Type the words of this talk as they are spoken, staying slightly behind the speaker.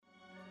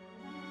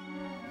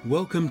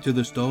Welcome to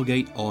the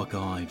Stargate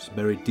Archives,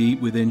 buried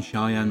deep within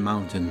Cheyenne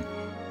Mountain.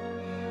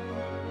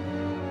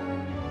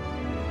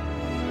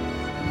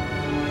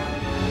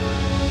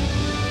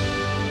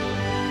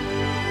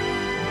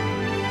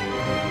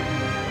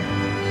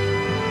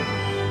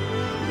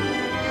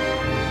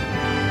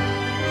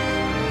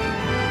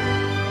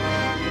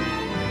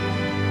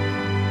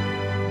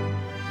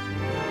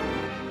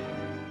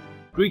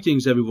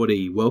 Greetings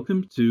everybody,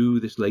 welcome to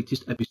this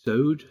latest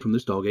episode from the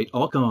Stargate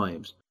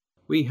Archives.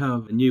 We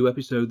have a new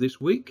episode this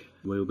week.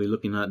 We'll be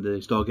looking at the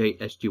Stargate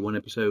SG-1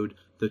 episode,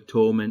 The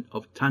Torment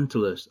of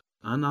Tantalus.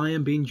 And I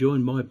am being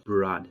joined by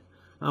Brad.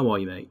 How are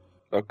you, mate?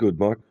 Oh, good,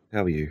 Mike.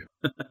 How are you?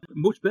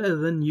 Much better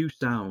than you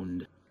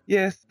sound.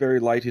 Yes,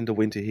 very late into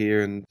winter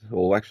here,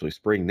 or actually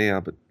spring now,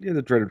 but yeah,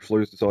 the dreaded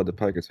flu's decided to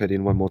poke its head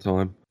in one more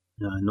time.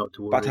 No, not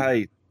to worry. But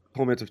hey,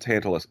 Torment of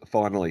Tantalus,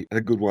 finally,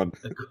 a good one.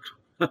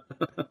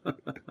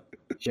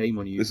 Shame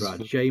on you,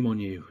 Brad. Shame on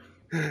you.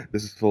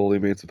 This is for all the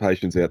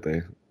emancipations out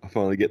there. I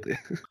finally get there.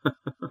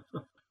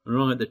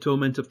 Right, The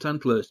Torment of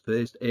Tantalus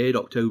first aired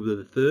October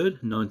the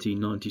 3rd,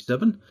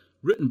 1997,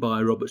 written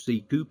by Robert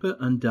C. Cooper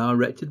and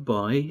directed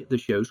by the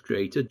show's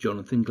creator,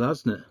 Jonathan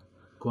Glasner.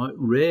 Quite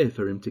rare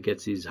for him to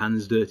get his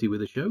hands dirty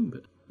with a show,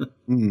 but...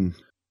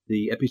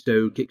 The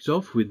episode kicks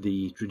off with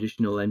the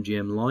traditional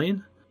MGM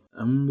lion,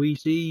 and we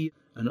see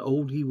an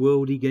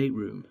oldie-worldy gate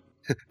room.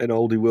 An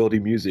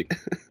oldie-worldy music.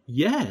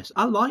 Yes,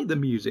 I like the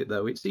music,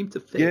 though. It seemed to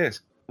fit. Yeah.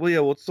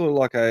 Well, it's sort of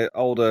like an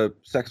older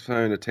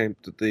saxophone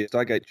attempt at the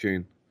Stargate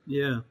tune.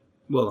 Yeah.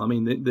 Well, I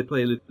mean, they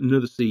play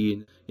another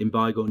scene in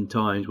bygone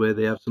times where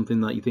they have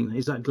something that you think,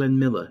 is that Glenn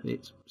Miller?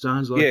 It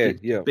sounds like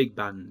a big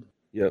band.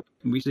 Yep.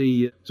 We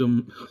see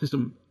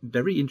some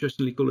very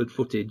interestingly coloured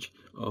footage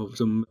of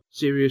some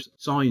serious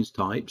science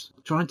types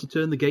trying to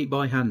turn the gate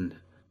by hand.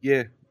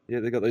 Yeah,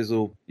 they got these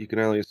little, you can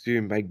only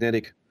assume,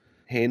 magnetic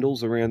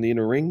handles around the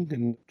inner ring,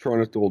 and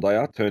they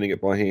are turning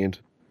it by hand.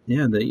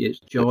 Yeah, it's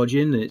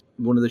charging.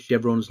 One of the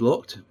chevrons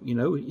locked. You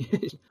know,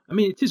 I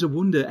mean, it is a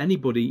wonder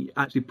anybody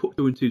actually put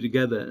two and two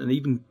together and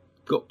even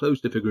got close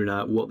to figuring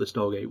out what the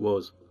Stargate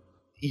was.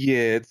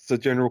 Yeah, it's the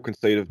general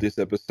conceit of this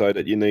episode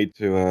that you need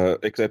to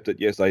accept that,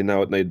 yes, they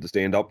know it needed to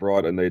stand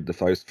upright and needed to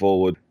face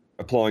forward.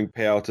 Applying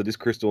power to this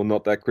crystal and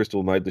not that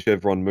crystal made the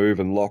chevron move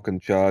and lock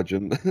and charge.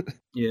 And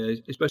yeah,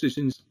 especially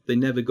since they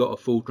never got a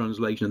full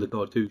translation of the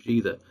cartouche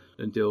either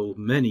until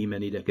many,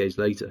 many decades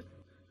later.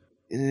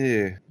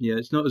 Yeah,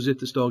 it's not as if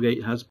the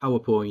Stargate has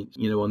PowerPoint,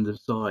 on the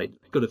side.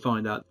 You've got to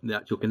find out the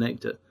actual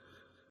connector.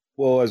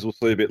 Well, as we'll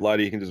see a bit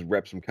later, you can just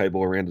wrap some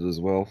cable around it as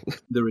well.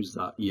 There is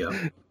that, yeah.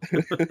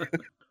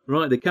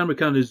 Right, the camera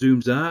kind of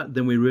zooms out,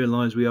 then we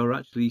realise we are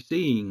actually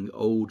seeing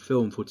old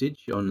film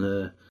footage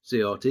on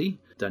CRT.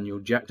 Daniel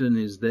Jackson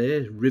is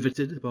there,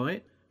 riveted by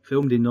it.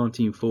 Filmed in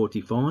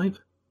 1945.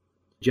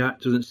 Jack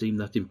doesn't seem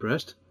that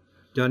impressed.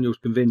 Daniel's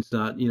convinced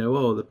that,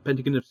 the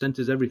Pentagon have sent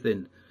us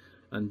everything.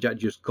 And Jack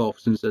just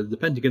coughs and says, the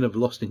Pentagon have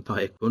lost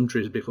entire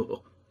countries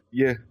before.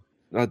 Yeah.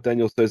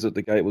 Daniel says that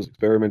the gate was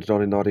experimented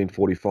on in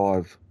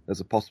 1945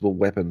 as a possible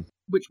weapon.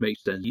 Which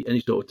makes sense.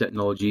 Any sort of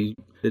technology,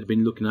 they'd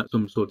been looking at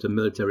some sort of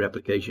military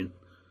application.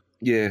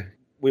 Yeah.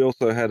 We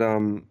also had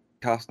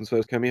Carson's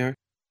first cameo.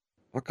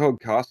 I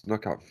called Carson, I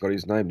can't forget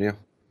his name now.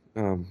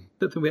 Don't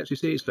think we actually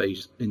see his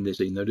face in this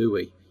scene, though, do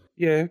we?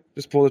 Yeah,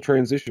 just for the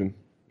transition.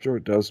 Sure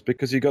it does,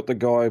 because you got the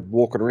guy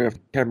walking around with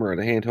a camera and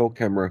a handheld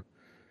camera.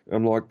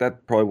 I'm like,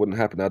 that probably wouldn't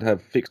happen. I'd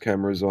have fixed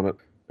cameras on it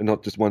and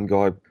not just one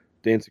guy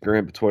dancing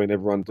around between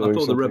everyone doing something. I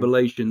thought the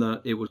revelation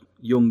that it was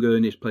young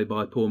Ernest played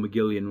by Paul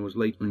McGillian was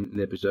later in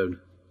the episode.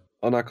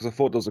 Oh, no, because I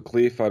thought there was a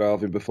clear photo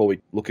of him before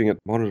we looking at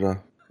the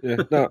monitor. Yeah,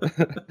 no.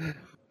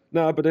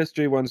 No, but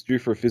SG-1's due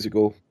for a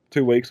physical.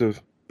 2 weeks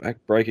of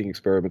back-breaking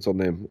experiments on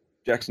them.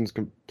 Jackson's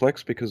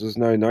complex because there's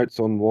no notes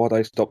on why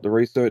they stopped the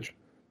research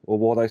or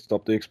why they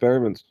stopped the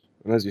experiments.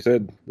 And as you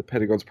said, the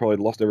Pentagon's probably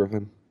lost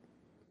everything.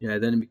 Yeah,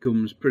 then it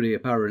becomes pretty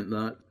apparent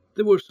that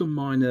there were some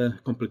minor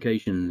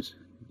complications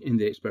in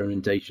the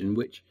experimentation,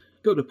 which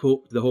got to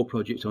put the whole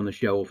project on the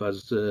shelf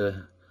as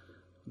the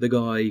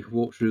guy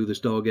walks through the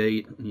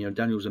Stargate.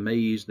 Daniel's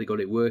amazed, they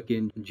got it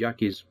working.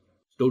 Jack is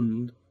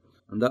stunned.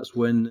 And that's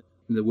when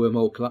the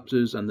wormhole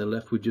collapses and they're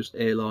left with just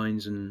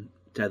airlines and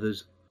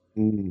tethers.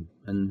 And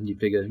you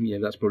figure,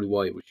 that's probably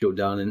why it was shut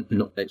down and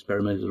not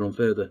experimented on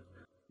further.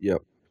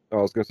 Yep. I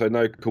was going to say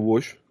no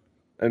kawoosh.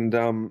 And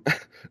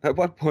at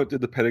what point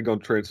did the Pentagon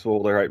transfer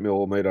their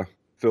 8mm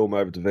film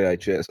over to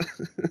VHS?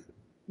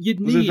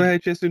 Was it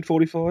VHS in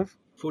 45?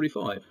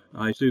 45.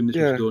 I assume this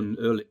was done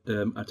early,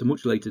 at a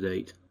much later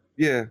date.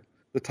 Yeah,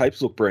 the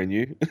tapes look brand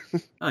new.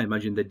 I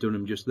imagine they'd done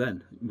them just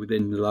then,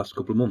 within the last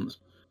couple of months.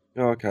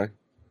 Oh, okay.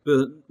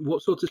 But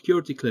what sort of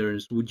security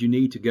clearance would you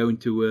need to go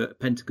into a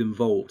Pentagon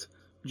vault?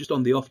 Just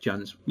on the off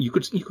chance, you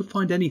could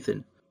find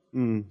anything.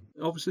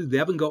 Obviously, they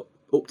haven't got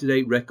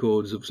up-to-date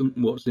records of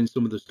what's in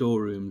some of the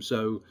storerooms,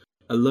 so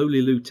a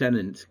lowly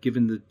lieutenant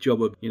given the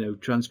job of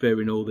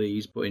transferring all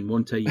these, putting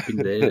one tape in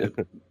there,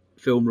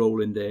 film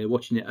roll in there,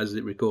 watching it as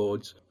it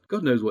records,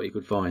 God knows what you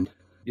could find.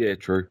 Yeah,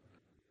 true.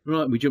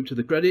 Right, we jump to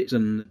the credits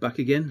and back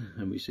again,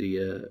 and we see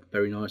a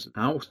very nice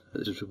house.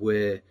 This is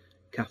where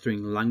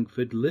Catherine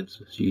Langford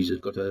lives. She's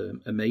got a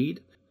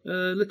maid, a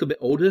little bit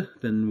older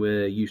than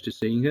we're used to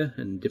seeing her,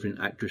 and different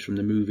actress from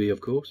the movie,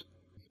 of course.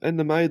 And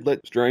the maid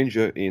let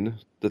stranger in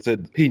that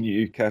said he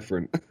knew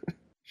Catherine.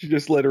 She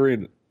just let her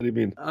in, let him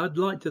in. I'd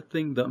like to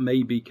think that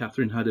maybe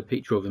Catherine had a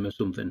picture of him or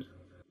something,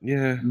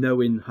 Yeah.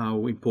 knowing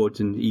how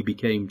important he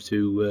became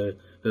to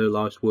her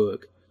life's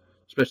work,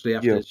 especially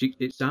after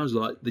it sounds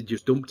like they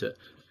just dumped her.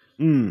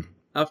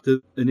 After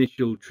the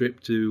initial trip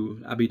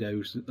to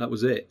Abydos, that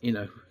was it,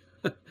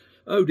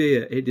 Oh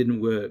dear, it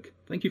didn't work.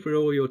 Thank you for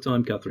all your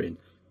time, Catherine.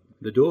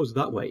 The door's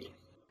that way.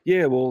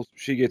 Yeah, well,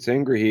 she gets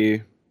angry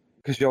here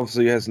because she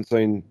obviously hasn't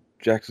seen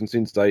Jackson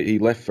since he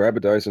left for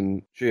Abydos,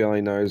 and she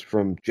only knows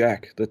from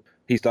Jack that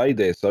he stayed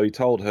there. So he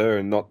told her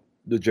and not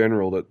the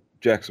general that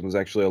Jackson was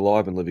actually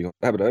alive and living on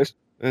Abydos.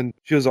 And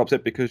she was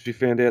upset because she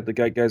found out the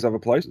gate goes other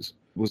places.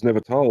 Was never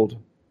told.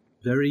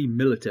 Very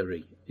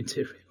military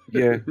interior.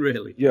 Yeah.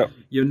 Really. Yeah.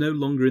 You're no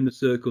longer in the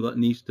circle that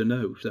needs to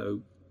know,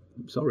 so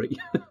sorry.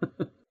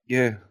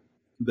 Yeah.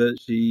 But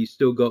she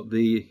still got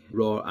the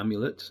raw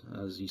amulet,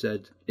 as he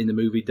said. In the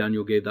movie,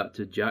 Daniel gave that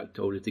to Jack,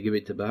 told her to give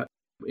it to back.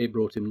 It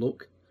brought him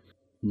luck.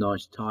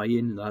 Nice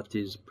tie-in. That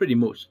is pretty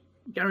much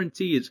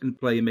guarantee it's going to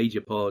play a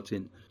major part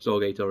in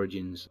Stargate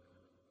Origins.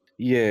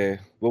 Yeah.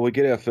 Well, we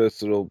get our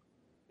first little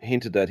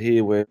hint at that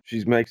here, where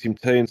she makes him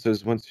tea and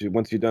says, once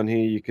you're done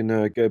here, you can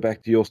go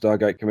back to your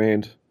Stargate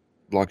command.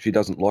 Like she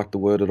doesn't like the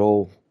word at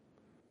all.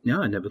 Yeah,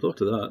 I never thought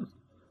of that.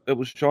 It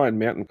was Cheyenne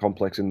Mountain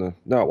Complex in the...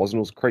 No, it wasn't.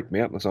 It was Creek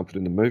Mountain or something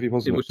in the movie,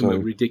 wasn't it? It was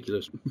something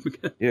ridiculous.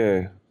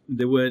 Yeah.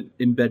 They weren't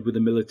in bed with the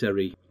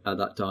military at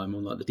that time,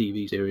 unlike the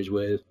TV series,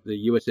 where the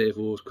US Air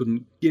Force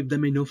couldn't give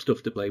them enough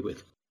stuff to play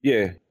with.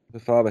 Yeah. The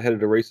father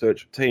headed a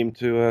research team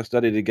to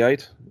study the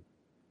gate.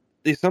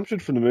 The assumption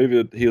from the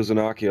movie that he was an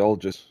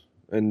archaeologist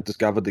and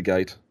discovered the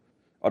gate.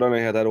 I don't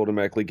know how that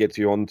automatically gets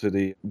you onto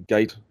the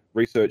gate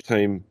research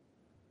team.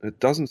 It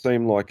doesn't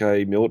seem like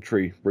a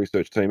military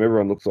research team.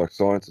 Everyone looks like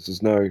scientists.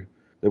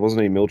 There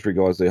wasn't any military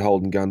guys there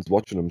holding guns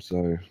watching them,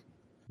 so...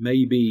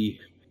 Maybe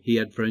he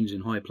had friends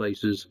in high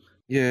places.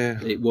 Yeah.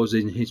 It was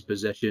in his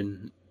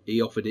possession.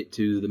 He offered it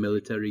to the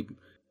military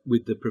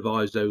with the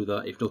proviso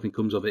that if nothing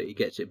comes of it, he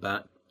gets it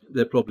back.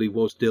 There probably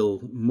was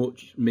still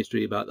much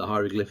mystery about the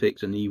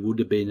hieroglyphics, and he would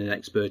have been an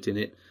expert in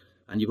it.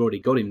 And you've already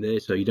got him there,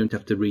 so you don't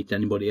have to read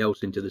anybody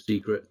else into the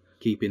secret,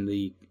 keeping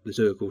the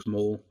circle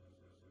small.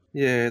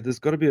 Yeah, there's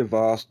got to be a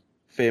vast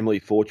family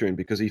fortune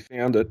because he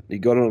found it. He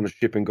got it on a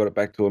ship and got it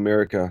back to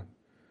America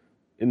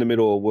in the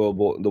middle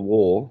of the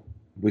war.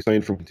 We've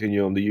seen from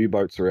Continuum the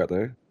U-boats are out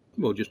there.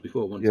 Well, just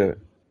before one. Yeah,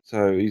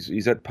 so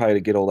he's had to pay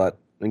to get all that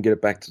and get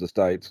it back to the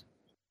States,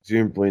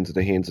 presumably into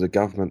the hands of the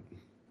government.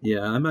 Yeah,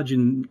 I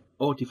imagine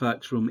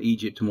artifacts from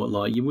Egypt and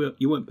whatnot. You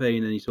weren't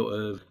paying any sort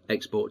of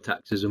export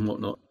taxes and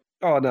whatnot.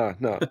 Oh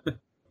no.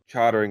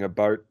 Chartering a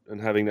boat and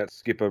having that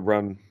skipper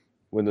run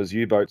when there's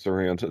U-boats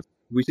around.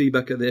 We see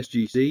back at the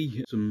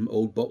SGC some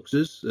old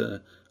boxes.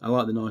 I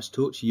like the nice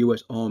touch.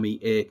 US Army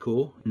Air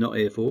Corps, not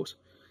Air Force.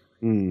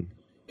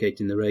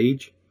 Indicating their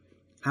age.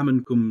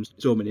 Hammond comes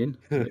storming in.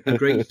 A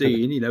great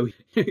scene,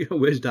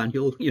 where's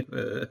Daniel?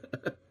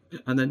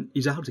 And then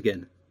he's out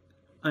again.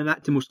 An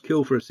actor must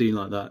kill for a scene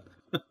like that.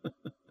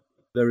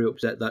 Very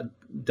upset that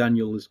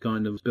Daniel has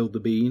kind of spilled the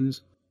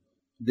beans.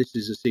 This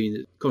is a scene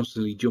that's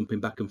constantly jumping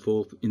back and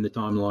forth in the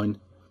timeline.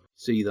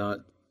 See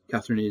that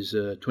Catherine is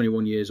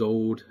 21 years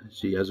old.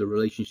 She has a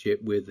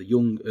relationship with a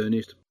young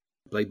Ernest,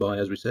 played by,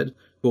 as we said,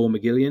 Paul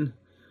McGillian.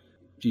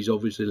 She's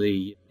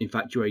obviously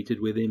infatuated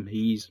with him.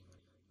 He's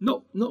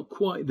not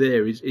quite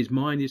there. His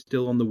mind is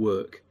still on the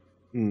work.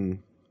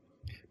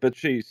 But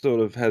she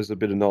sort of has a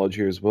bit of knowledge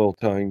here as well,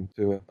 trying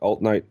to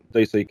alternate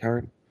DC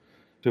current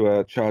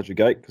to charge a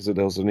gate because there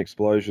was an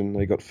explosion.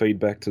 They got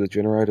feedback to the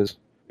generators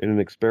in an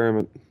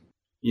experiment.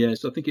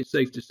 Yes, I think it's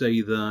safe to say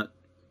that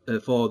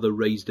her father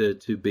raised her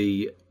to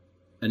be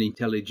an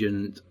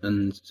intelligent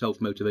and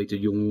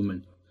self-motivated young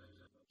woman.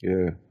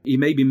 Yeah. He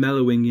may be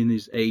mellowing in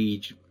his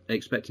age,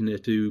 expecting her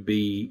to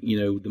be,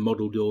 the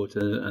model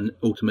daughter and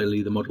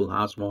ultimately the model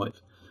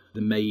housewife,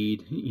 the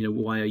maid.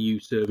 Why are you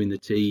serving the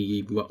tea?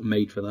 You've got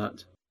made for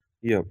that.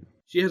 Yep.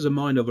 She has a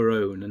mind of her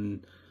own,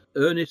 and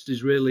Ernest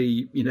is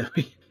really,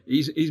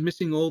 he's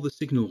missing all the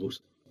signals.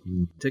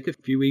 Take a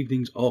few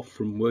evenings off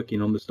from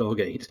working on the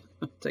Stargate.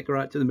 Take her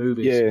out to the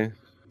movies. Yeah.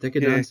 Take her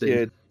dancing.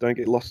 Yeah, don't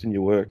get lost in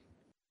your work.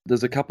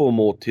 There's a couple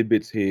more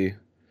tidbits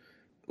here.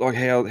 Like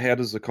how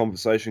does the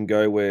conversation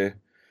go where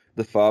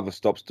the father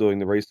stops doing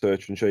the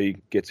research and she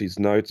gets his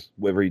notes,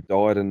 whether he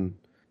died and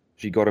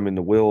she got him in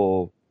the will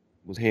or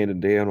was handed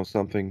down or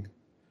something.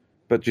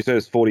 But she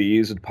says 40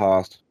 years had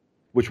passed,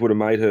 which would have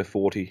made her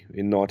 40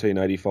 in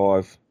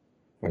 1985.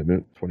 Wait a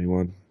minute,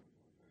 21.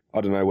 I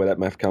don't know where that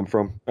math come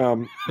from.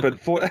 But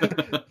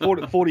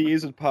 40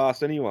 years had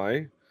passed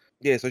anyway.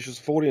 Yeah, so she was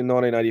 40 in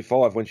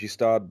 1985 when she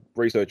started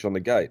research on the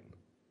gate.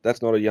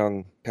 That's not a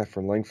young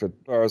Catherine Langford,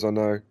 as far as I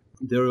know.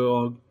 There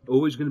are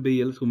always going to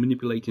be a little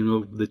manipulating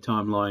of the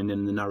timeline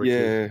and the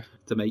narrative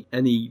to make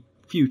any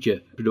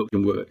future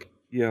production work.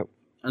 Yeah.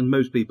 And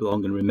most people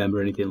aren't going to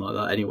remember anything like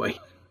that anyway.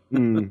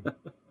 Mm.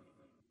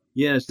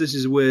 Yes, this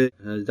is where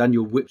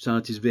Daniel whips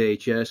out his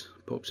VHS,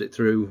 pops it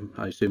through.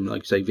 I assume,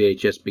 like I say,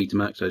 VHS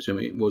Betamax. I assume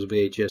it was a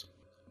VHS.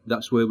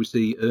 That's where we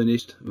see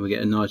Ernest, and we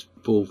get a nice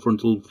full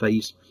frontal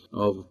face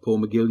of Paul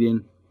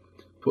McGillion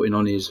putting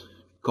on his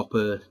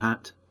copper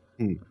hat,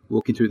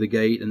 walking through the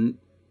gate, and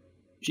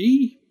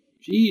she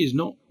is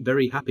not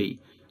very happy.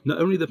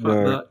 Not only the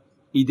fact that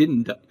he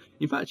didn't die.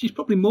 In fact, she's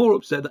probably more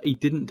upset that he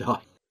didn't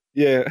die.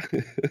 Yeah.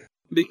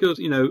 Because,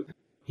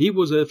 he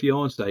was her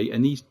fiancé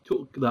and he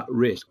took that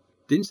risk.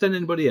 Didn't send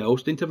anybody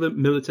else, didn't have a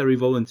military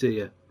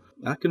volunteer.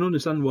 I can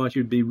understand why she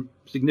would be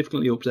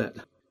significantly upset.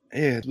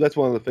 Yeah, that's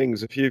one of the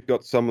things. If you've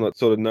got someone that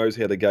sort of knows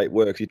how the gate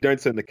works, you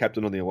don't send the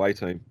captain on the away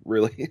team,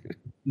 really.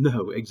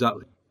 No,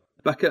 exactly.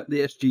 Back at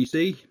the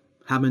SGC,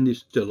 Hammond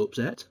is still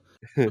upset.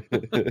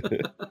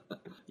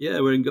 Yeah,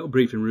 we're in a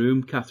briefing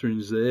room.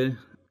 Catherine's there.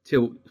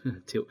 Tilk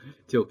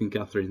and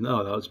Catherine.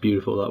 Oh, that was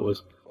beautiful, that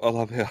was. I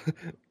love how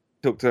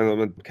Tilk turns on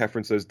and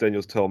Catherine says,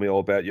 Daniel's told me all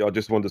about you. I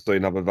just wanted to see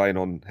another vein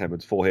on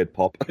Hammond's forehead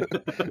pop.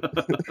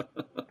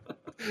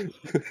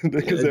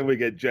 Because then we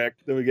get Jack.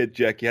 You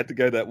had to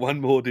go that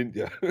one more, didn't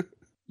you?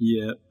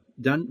 Yeah.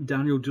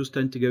 Daniel does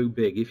tend to go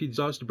big. If he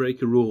decides to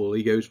break a rule,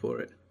 he goes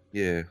for it.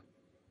 Yeah.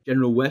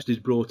 General West is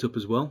brought up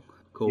as well.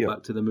 Call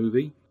back to the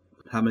movie.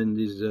 Hammond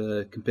is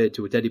compared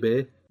to a teddy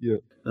bear. Yeah.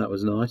 That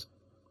was nice.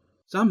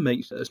 Sam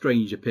makes a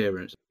strange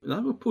appearance. And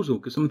I'm a puzzle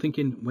because I'm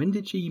thinking, when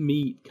did she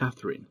meet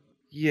Catherine?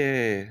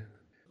 Yeah.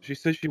 She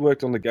said she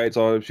worked on the gates.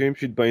 I assume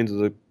she'd been to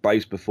the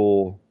base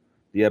before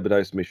the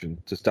Abydos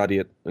mission to study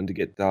it and to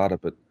get data,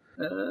 but...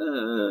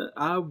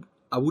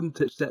 I wouldn't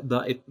accept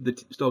that if the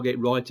Stargate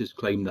writers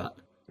claim that.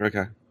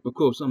 Okay. Of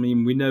course, I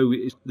mean, we know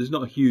there's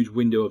not a huge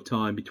window of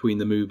time between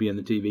the movie and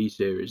the TV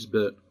series,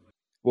 but...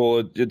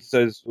 Well, it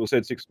said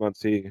 6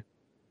 months here.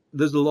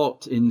 There's a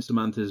lot in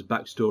Samantha's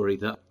backstory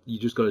that you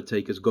just got to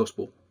take as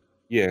gospel.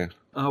 Yeah.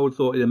 I would have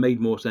thought it had made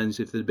more sense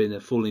if there'd been a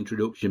full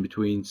introduction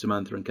between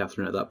Samantha and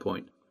Catherine at that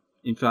point.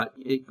 In fact,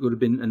 it would have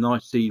been a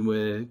nice scene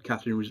where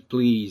Catherine was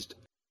pleased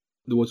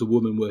there was a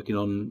woman working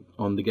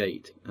on the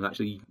gate and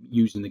actually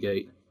using the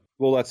gate.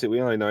 Well, that's it.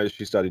 We only know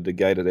she studied the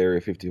gate at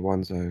Area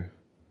 51, so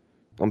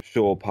I'm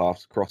sure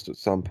paths crossed at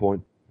some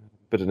point.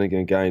 But then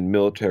again,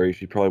 military,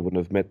 she probably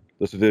wouldn't have met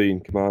the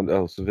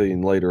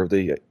civilian leader of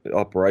the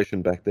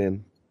operation back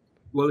then.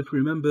 Well, if you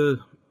remember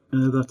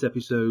that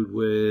episode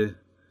where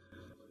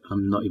I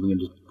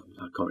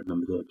can't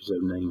remember the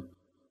episode name,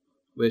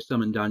 where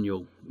Sam and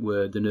Daniel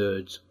were the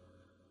nerds,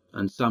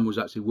 and Sam was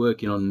actually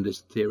working on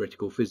this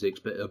theoretical physics,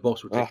 but her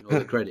boss was taking all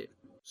the credit.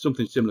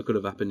 Something similar could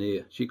have happened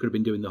here. She could have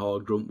been doing the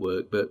hard grunt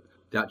work, but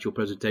the actual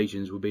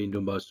presentations were being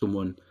done by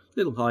someone a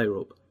little higher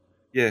up.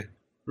 Yeah.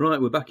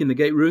 Right, we're back in the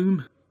gate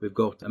room. We've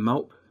got a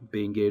MALP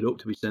being geared up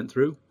to be sent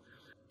through.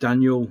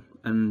 Daniel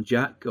and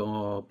Jack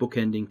are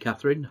bookending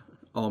Catherine,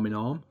 arm in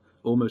arm.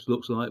 Almost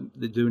looks like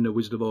they're doing a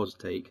Wizard of Oz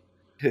take.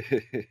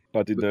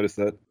 I did notice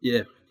that.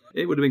 Yeah,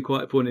 it would have been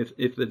quite fun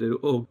if they'd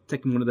all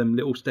taken one of them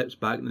little steps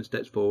back and then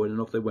steps forward, and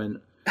off they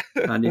went,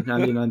 hand in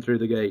hand through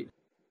the gate.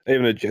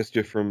 Even a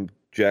gesture from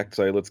Jack,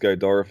 say, let's go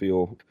Dorothy,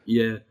 or...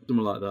 Yeah,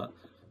 something like that.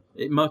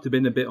 It might have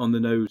been a bit on the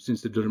nose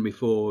since they've done it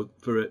before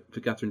for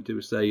Catherine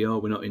to say, oh,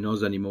 we're not in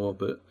Oz anymore,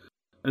 but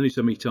only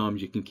so many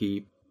times you can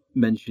keep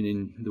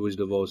mentioning the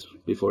Wizard of Oz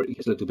before it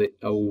gets a little bit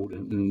old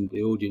and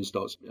the audience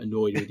starts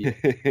annoyed with you.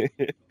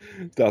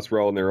 Starts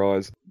rolling their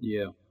eyes.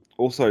 Yeah.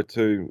 Also,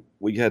 too,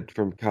 we had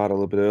from Carter a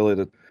little bit earlier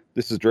that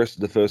this is dressed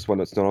as the first one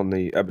that's not on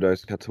the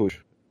Abydos cartouche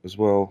as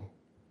well.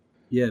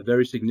 Yeah,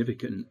 very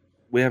significant.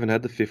 We haven't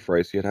had the fifth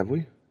race yet, have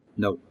we?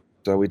 No.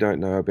 So we don't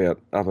know about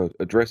other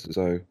addresses,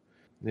 so,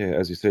 yeah,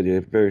 as you said,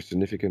 yeah, very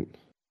significant.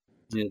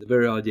 Yeah, the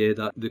very idea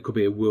that there could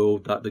be a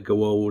world that the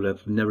Goa'uld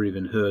have never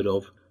even heard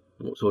of,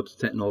 what sort of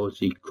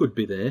technology could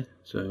be there,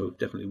 so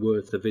definitely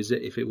worth a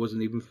visit if it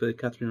wasn't even for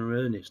Catherine or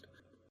Ernest.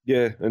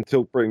 Yeah, and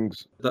Tilk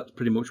brings... That's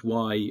pretty much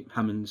why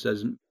Hammond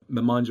says,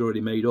 my mind's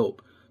already made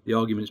up, the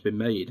argument's been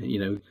made,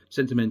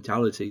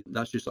 sentimentality,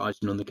 that's just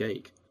icing on the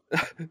cake.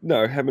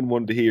 No, Hammond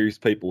wanted to hear his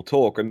people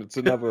talk, and it's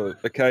another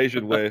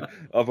occasion where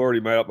I've already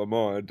made up my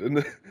mind,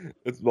 and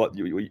it's like,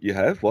 you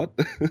have? What?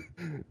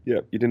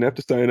 Yeah, you didn't have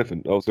to say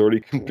anything, I was already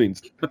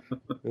convinced.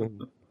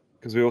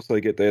 Because we also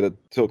get there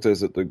that Tilk says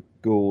that the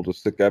Goa'uld are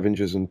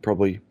scavengers and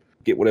probably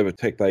get whatever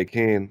tech they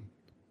can,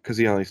 because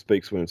he only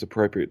speaks when it's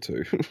appropriate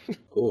to.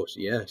 Of course,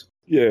 yes.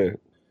 Yeah.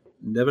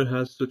 Never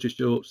has such a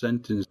short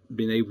sentence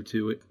been able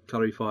to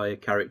clarify a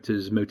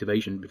character's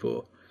motivation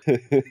before.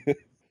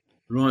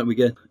 Right, we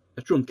get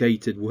a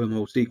truncated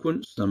wormhole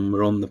sequence, and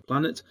we're on the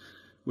planet.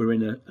 We're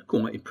in a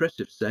quite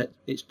impressive set.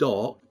 It's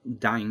dark,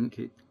 dank,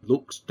 it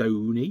looks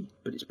stony,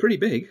 but it's pretty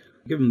big.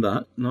 Given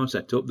that, nice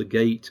setup, the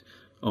gate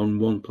on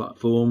one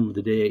platform with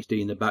the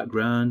DHD in the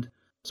background,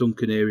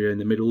 sunken area in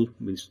the middle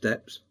with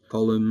steps,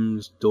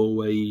 columns,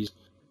 doorways.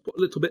 Put a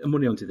little bit of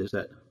money onto this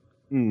set.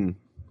 Yeah,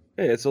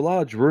 it's a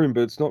large room,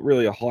 but it's not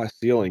really a high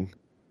ceiling.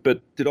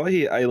 But did I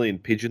hear alien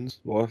pigeons?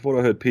 Well, I thought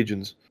I heard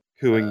pigeons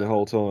cooing the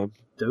whole time.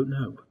 Don't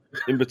know.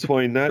 In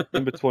between that,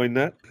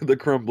 the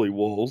crumbly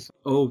walls.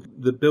 Oh,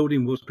 the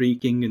building was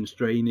creaking and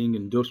straining,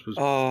 and dust was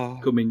Oh,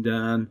 coming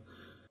down.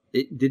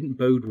 It didn't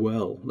bode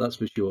well, that's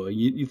for sure.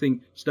 You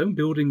think stone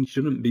buildings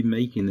shouldn't be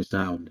making the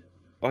sound.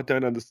 I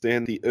don't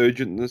understand the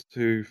urgentness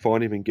to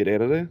find him and get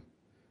out of there.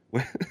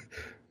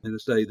 And they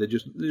say they're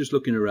just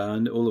looking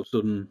around. All of a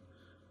sudden,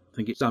 I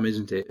think it's Sam,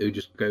 isn't it, who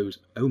just goes,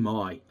 "Oh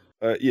my!"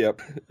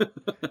 Yep,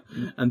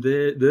 And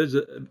there's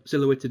a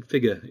silhouetted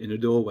figure in a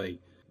doorway,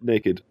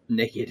 naked.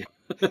 naked.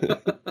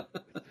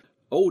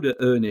 Older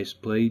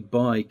Ernest, played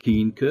by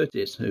Keane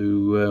Curtis,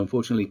 who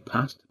unfortunately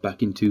passed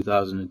back in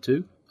 2002.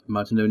 You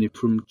might have known him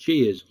from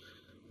Cheers,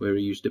 where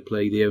he used to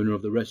play the owner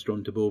of the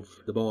restaurant above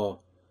the bar.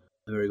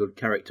 A very good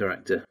character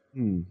actor.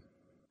 Hmm.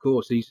 Of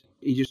course, he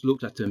just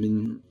looked at him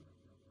in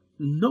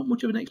not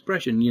much of an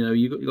expression.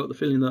 You got the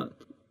feeling that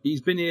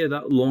he's been here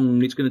that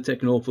long. It's going to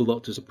take an awful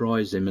lot to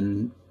surprise him,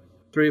 and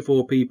 3 or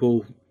 4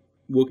 people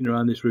walking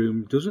around this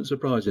room doesn't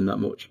surprise him that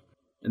much.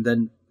 And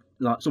then,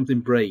 like, something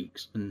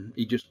breaks, and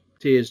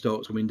tears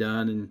starts coming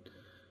down and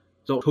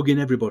starts hugging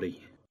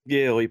everybody.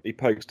 Yeah, well, he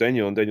pokes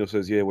Daniel, and Daniel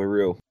says, "Yeah, we're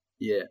real."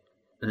 Yeah,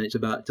 and it's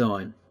about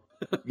time.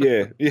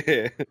 Yeah,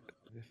 yeah.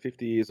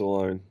 50 years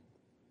alone.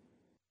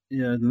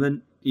 Yeah, and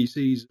then he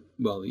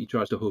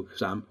tries to hug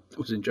Sam. That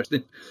was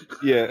interesting.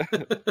 Yeah,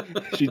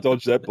 she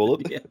dodged that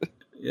bullet. Yeah.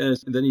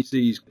 Yes, and then he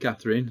sees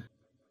Catherine.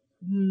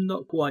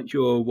 Not quite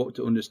sure what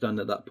to understand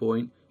at that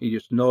point. He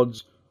just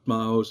nods,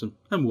 smiles,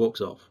 and walks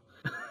off.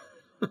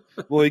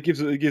 Well, he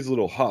gives a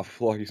little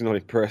huff, like he's not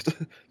impressed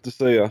to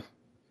see her.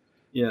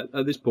 Yeah,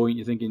 at this point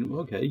you're thinking,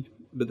 okay,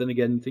 but then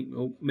again you think,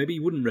 well, maybe he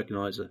wouldn't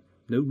recognise her.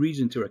 No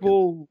reason to recognise.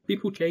 Well,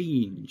 People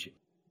change.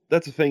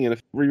 that's the thing, and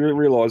if we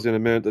realise in a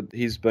minute that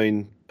he's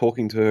been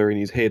talking to her in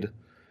his head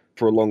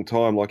for a long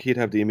time, like he'd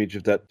have the image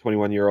of that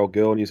 21-year-old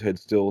girl in his head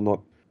still,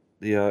 not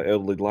the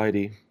elderly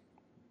lady.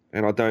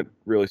 And I don't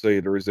really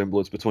see the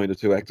resemblance between the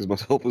two actors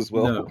myself as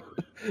well.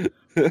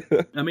 No.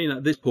 I mean,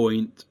 at this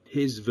point,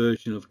 his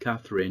version of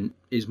Catherine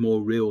is more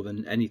real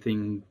than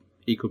anything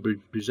he could be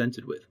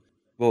presented with.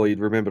 Well, you'd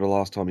remember the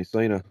last time you've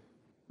seen her.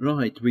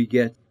 Right,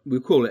 we'll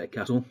call it a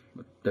castle.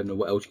 I don't know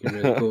what else you can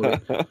really call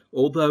it.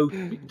 Although,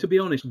 to be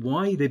honest,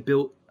 why they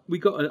built, we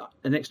got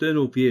an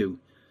external view.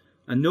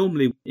 And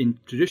normally in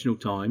traditional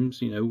times,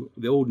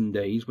 the olden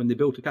days, when they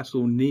built a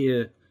castle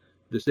near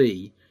the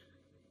sea,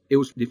 it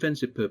was for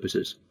defensive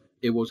purposes.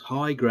 It was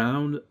high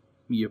ground,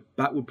 your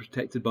back was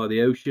protected by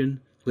the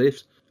ocean,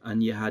 cliffs,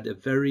 and you had a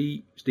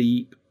very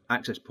steep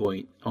access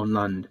point on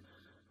land.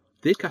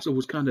 This castle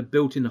was kind of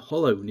built in a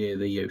hollow near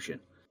the ocean.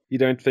 You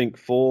don't think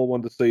Thor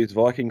wanted to see his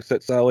Vikings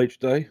set sail each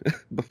day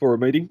before a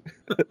meeting?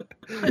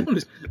 I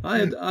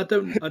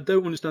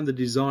don't understand the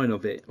design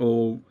of it,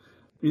 or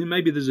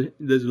maybe there's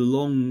a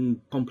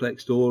long,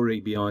 complex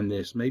story behind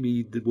this.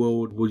 Maybe the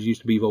world was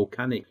used to be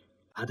volcanic.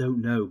 I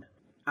don't know.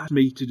 Ask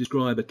me to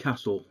describe a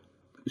castle,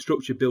 a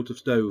structure built of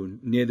stone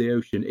near the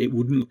ocean, it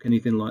wouldn't look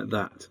anything like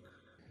that.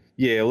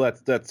 Yeah, well,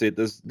 that's it.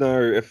 There's no,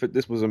 if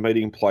this was a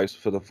meeting place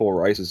for the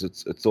 4 races,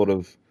 it's sort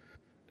of,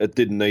 it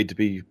didn't need to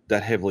be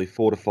that heavily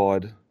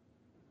fortified.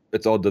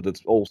 It's odd that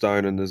it's all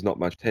stone and there's not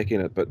much tech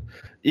in it, but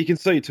you can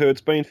see too,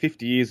 it's been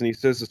 50 years and he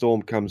says the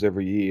storm comes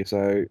every year,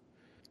 so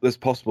there's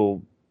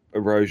possible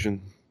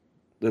erosion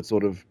that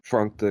sort of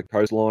shrunk the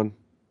coastline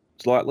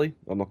slightly.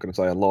 I'm not going to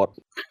say a lot,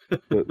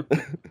 but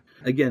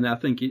Again, I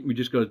think we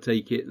just got to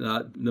take it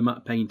that the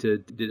matte painter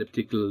did a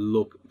particular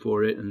look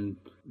for it and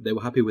they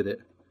were happy with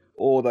it.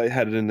 or they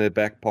had it in their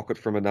back pocket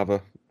from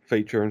another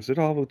feature and said,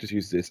 "Oh, we'll just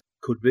use this."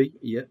 Could be,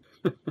 yeah.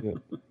 Yeah.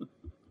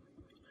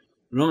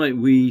 Right,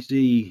 we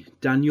see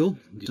Daniel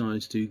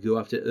decides to go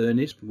after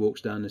Ernest,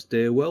 walks down the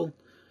stairwell,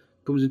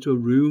 comes into a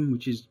room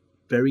which is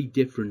very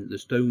different. The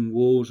stone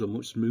walls are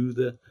much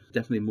smoother,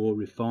 definitely more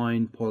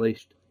refined,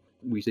 polished.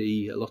 We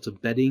see a lot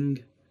of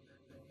bedding.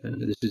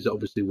 This is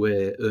obviously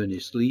where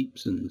Ernest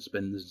sleeps and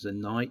spends the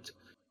night.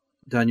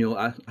 Daniel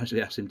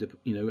actually asks him to,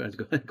 has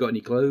got any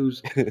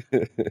clothes?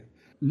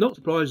 Not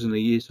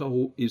surprisingly, his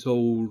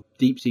whole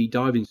deep sea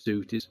diving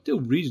suit is still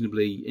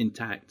reasonably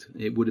intact.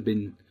 It would have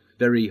been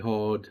very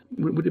hard.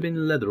 Would it have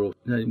been leather or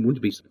no? It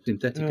wouldn't be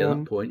synthetic at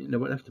that point. It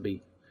would have to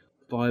be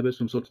fibre,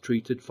 some sort of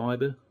treated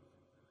fibre.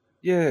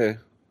 Yeah,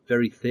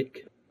 Very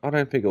thick. I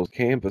don't think it was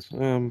canvas. I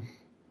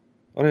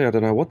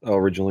don't know what they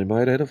were originally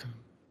made out of.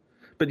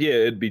 But yeah,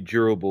 it'd be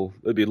durable.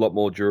 It'd be a lot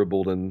more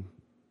durable than,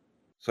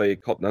 say,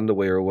 cotton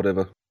underwear or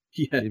whatever.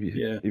 Yeah,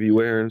 You'd be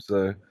wearing.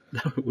 So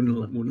it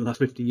wouldn't last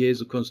 50 years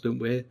of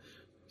constant wear.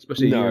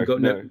 Especially you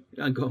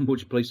ain't got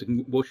much place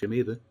to wash him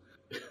either.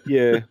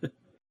 Yeah.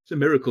 It's a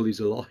miracle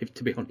he's alive,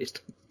 to be honest.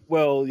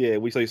 Well, yeah,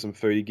 we see some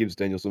food. He gives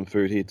Daniel some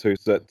food here too,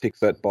 so that ticks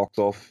that box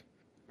off.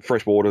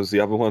 Fresh water's the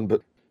other one,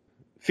 but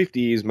 50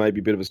 years may be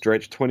a bit of a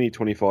stretch. 20,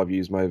 25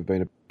 years may have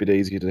been a bit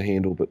easier to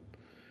handle, but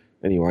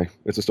anyway,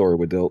 it's a story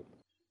we're dealt.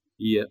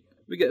 Yeah.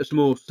 We get a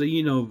small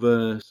scene of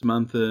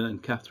Samantha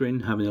and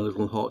Catherine having a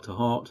little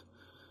heart-to-heart.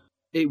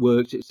 It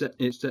works. It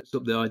sets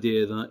up the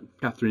idea that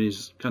Catherine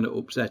is kind of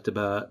upset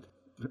about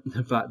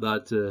the fact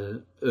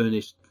that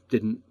Ernest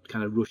didn't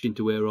kind of rush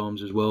into her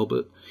arms as well,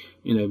 but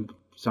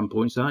Sam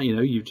points out,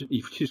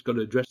 you've just got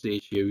to address the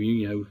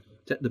issue.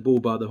 Take the bull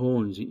by the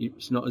horns.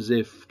 It's not as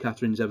if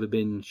Catherine's ever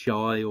been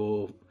shy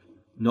or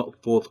not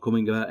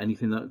forthcoming about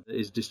anything that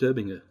is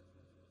disturbing her.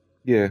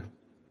 Yeah.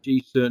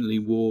 She certainly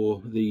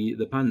wore the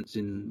pants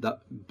in that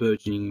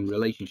burgeoning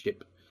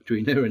relationship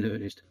between her and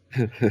Ernest.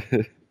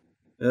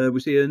 We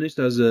see Ernest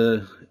has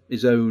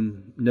his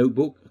own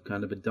notebook,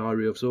 kind of a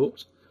diary of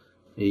sorts.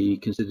 He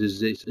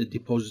considers it a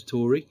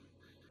depository.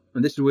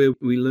 And this is where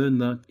we learn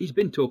that he's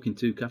been talking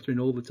to Catherine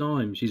all the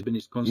time. She's been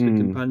his constant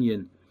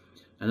companion.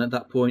 And at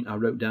that point, I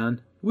wrote down,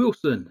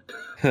 Wilson.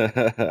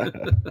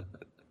 And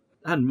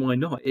why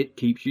not? It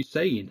keeps you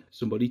sane,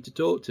 somebody to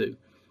talk to.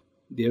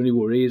 The only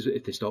worry is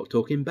if they start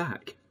talking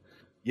back.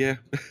 Yeah,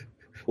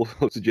 or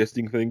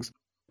suggesting things.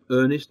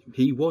 Ernest,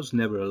 he was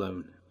never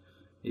alone.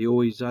 He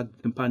always had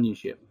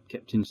companionship,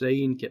 kept him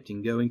sane, kept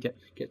him going,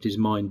 kept his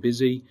mind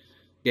busy,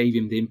 gave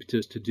him the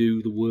impetus to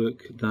do the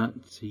work that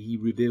he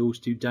reveals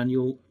to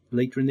Daniel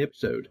later in the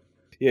episode.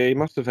 Yeah, he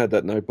must have had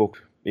that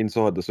notebook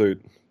inside the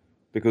suit,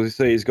 because you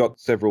see he's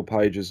got several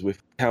pages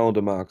with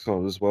calendar marks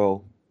on it as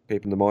well,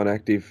 keeping the mind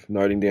active,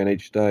 noting down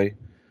each day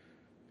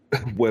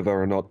whether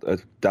or not a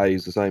day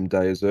is the same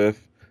day as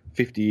Earth.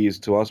 50 years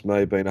to us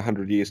may have been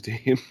 100 years to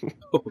him,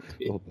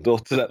 or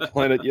to that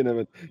planet.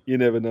 You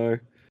never know.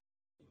 It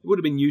would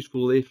have been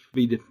useful if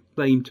he'd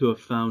claimed to have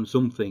found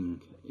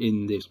something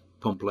in this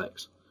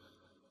complex.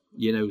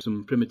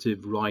 Some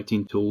primitive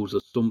writing tools or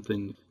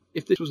something.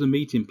 If this was a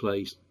meeting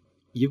place,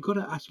 you've got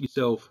to ask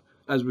yourself,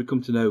 as we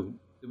come to know,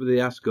 the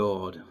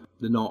Asgard,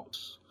 the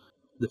Nots,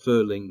 the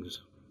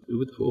Furlings, who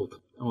were the fourth?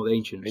 Oh, the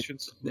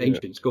Ancients. The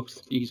Ancients, yeah. God,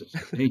 Jesus,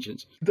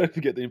 Ancients. Don't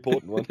forget the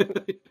important one.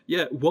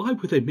 Yeah, why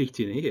were they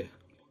meeting here?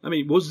 I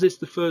mean, was this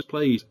the first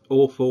place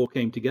all four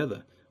came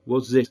together?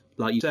 Was this,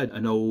 like you said,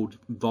 an old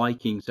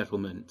Viking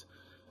settlement?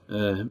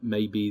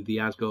 Maybe the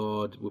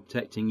Asgard were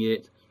protecting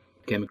it,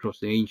 came across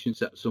the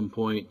Ancients at some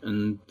point,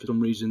 and for some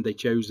reason they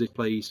chose this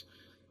place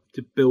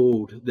to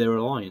build their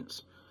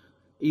alliance.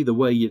 Either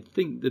way, you'd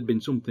think there'd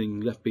been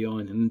something left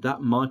behind, and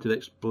that might have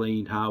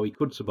explained how he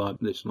could survive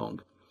this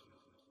long.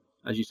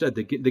 As you said,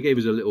 they gave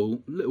us a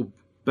little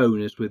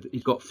bonus with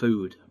he's got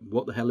food.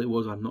 What the hell it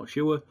was, I'm not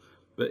sure,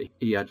 but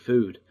he had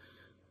food.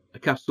 A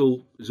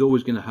castle is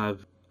always going to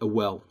have a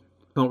well.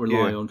 Can't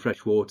rely on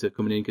fresh water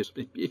coming in, because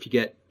if you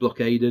get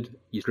blockaded,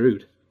 you're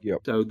screwed. Yep.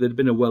 So there'd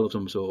been a well of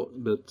some sort,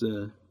 but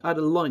I'd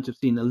have liked to have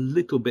seen a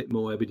little bit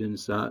more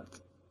evidence that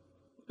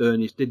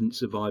Ernest didn't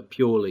survive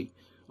purely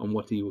on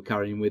what he was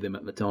carrying with him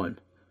at the time.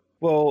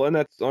 Well, and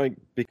that's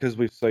because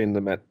we've seen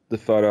them at the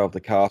photo of the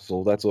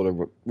castle. That sort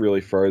of really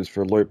throws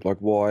for a loop. Like,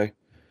 why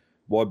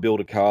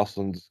build a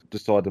castle and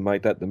decide to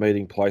make that the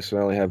meeting place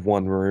and only have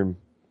one room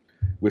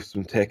with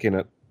some tech in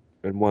it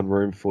and one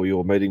room for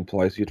your meeting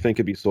place? You'd think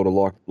it'd be sort of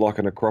like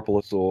an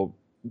Acropolis, or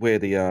where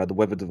the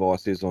weather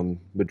device is on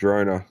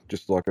Madrona,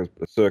 just like a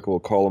circle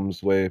of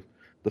columns where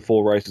the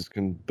four races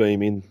can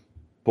beam in,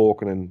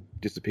 pork, and then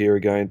disappear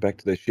again back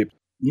to their ship.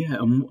 Yeah,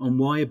 and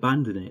why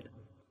abandon it?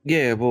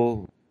 Yeah,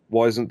 well,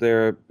 why is it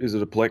a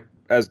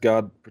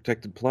Asgard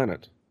protected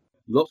planet?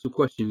 Lots of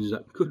questions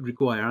that could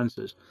require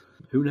answers.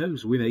 Who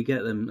knows? We may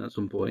get them at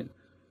some point.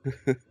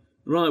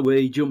 Right,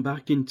 we jump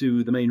back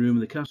into the main room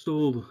of the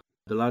castle.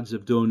 The lads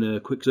have done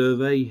a quick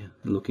survey,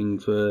 looking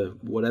for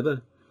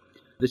whatever.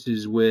 This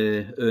is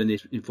where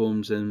Ernest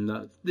informs them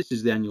that this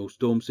is the annual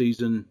storm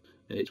season.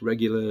 It's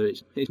regular.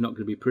 It's not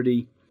going to be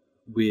pretty.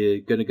 We're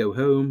going to go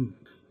home.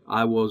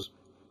 I was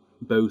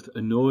both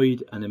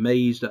annoyed and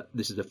amazed that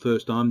this is the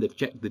first time they've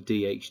checked the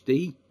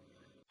DHD.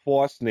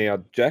 Twice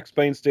now. Jack's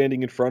been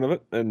standing in front of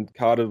it, and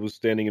Carter was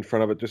standing in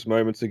front of it just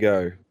moments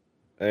ago,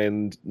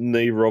 and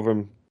neither of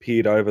them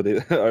peered over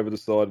the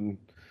side. And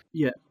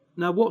yeah.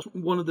 Now, what's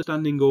one of the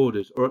standing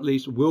orders, or at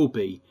least will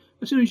be,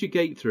 as soon as you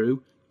gate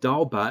through,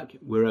 dial back,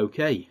 we're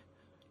okay.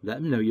 Let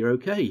them know you're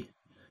okay.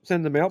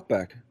 Send them out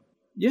back.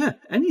 Yeah,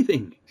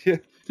 anything. Yeah.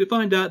 To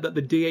find out that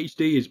the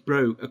DHD is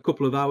broke a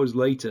couple of hours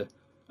later.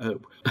 Oh.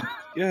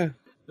 Yeah.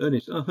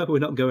 Ernest, we're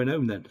not going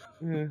home then.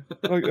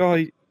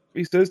 Yeah.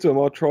 He says to him,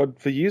 I tried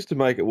for years to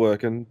make it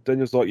work, and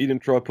Daniel's like, you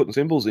didn't try putting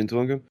symbols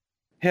into it. Going,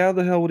 how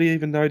the hell would he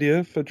even know the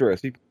Earth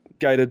address? He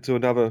gated to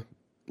another,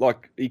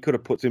 he could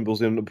have put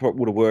symbols in, it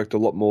would have worked a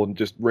lot more than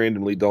just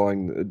randomly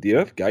dialing the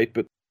Earth gate,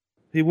 but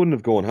he wouldn't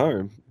have gone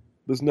home.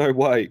 There's no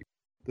way.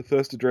 The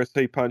first address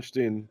he punched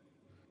in.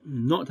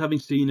 Not having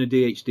seen a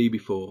DHD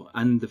before,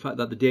 and the fact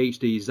that the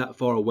DHD is that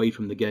far away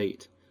from the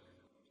gate,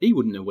 he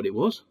wouldn't know what it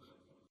was.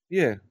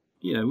 Yeah.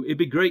 It'd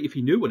be great if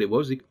he knew what it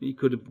was. He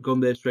could have gone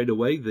there straight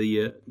away.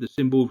 The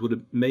symbols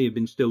may have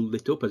been still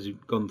lit up as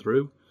he'd gone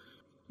through.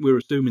 We're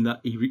assuming that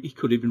he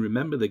could even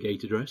remember the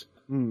gate address.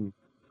 Mm.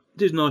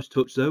 It is a nice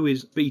touch, though.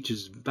 His speech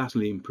has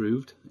vastly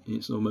improved.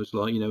 It's almost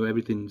like,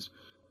 everything's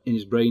in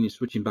his brain is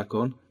switching back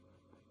on.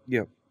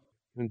 Yeah.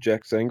 And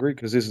Jack's angry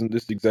because isn't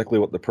this exactly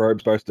what the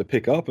probe's supposed to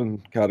pick up?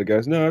 And Carter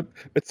goes, no,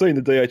 it's seen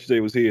the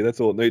DHD was here. That's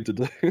all it needed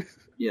to do.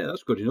 Yeah,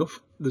 that's good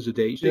enough. There's a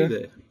DHD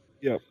there.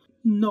 Yeah.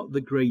 Not the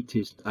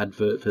greatest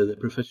advert for the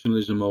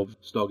professionalism of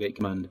Stargate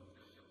Command.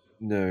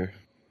 No.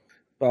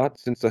 But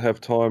since they have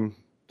time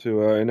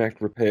to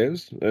enact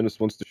repairs. Ernest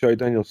wants to show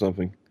Daniel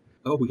something.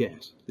 Oh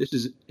yes, this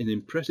is an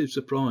impressive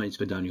surprise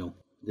for Daniel.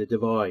 The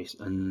device,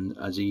 and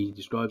as he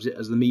describes it,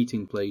 as the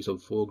meeting place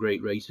of 4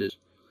 great races.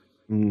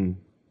 Mm.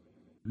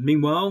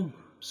 Meanwhile,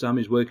 Sam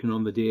is working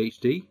on the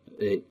DHD.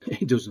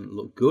 It doesn't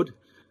look good.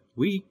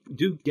 We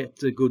do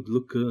get a good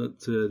look at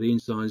the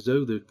insides,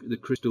 though,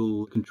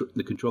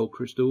 the control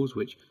crystals,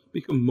 which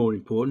become more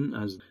important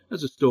as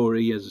a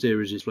story, as a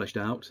series is fleshed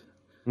out.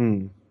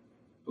 Mm.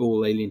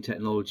 All alien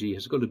technology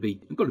has got to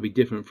be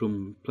different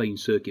from plain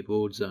circuit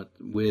boards that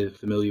we're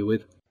familiar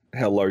with.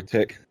 How low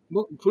tech.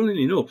 Well,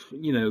 funnily enough,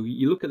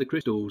 you look at the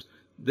crystals,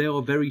 they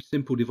are very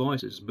simple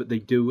devices, but they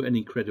do an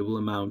incredible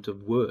amount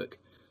of work.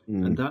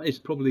 Mm. And that is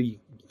probably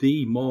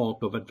the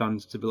mark of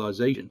advanced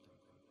civilization.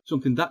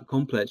 Something that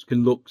complex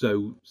can look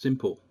so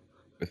simple.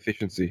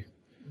 Efficiency.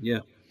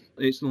 Yeah.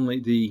 It's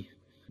like the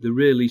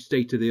really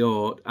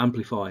state-of-the-art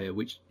amplifier,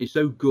 which is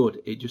so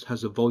good, it just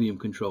has a volume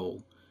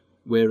control.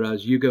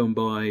 Whereas you go and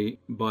buy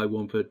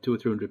one for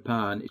 £200 or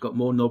 £300, it's got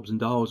more knobs and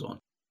dials on.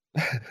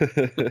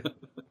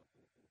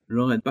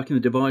 Right, back in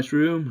the device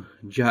room,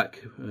 Jack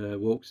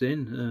walks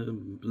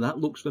in. That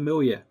looks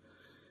familiar.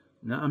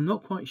 Now, I'm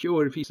not quite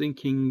sure if he's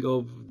thinking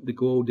of the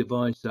gold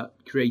device that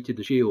created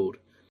the shield.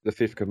 The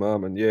Fifth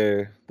Commandment,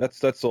 yeah.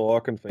 That's all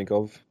I can think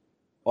of.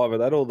 Either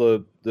that or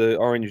the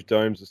orange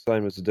dome's the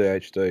same as the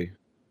DHD.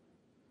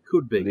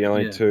 Could be. The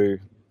only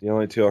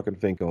two I can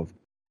think of.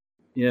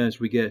 Yes,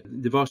 we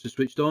get devices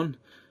switched on.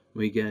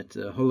 We get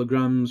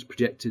holograms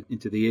projected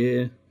into the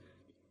air.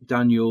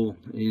 Daniel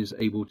is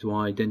able to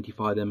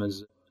identify them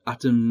as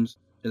atoms,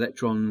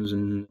 electrons,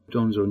 and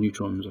protons or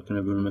neutrons. I can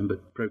never remember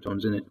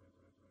protons in it.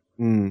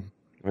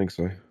 I think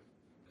so.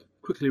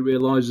 Quickly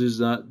realizes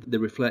that they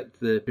reflect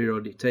the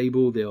periodic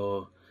table. They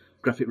are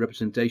graphic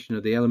representation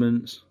of the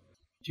elements.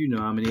 Do you know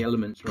how many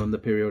elements are on the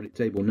periodic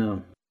table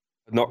now?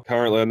 Not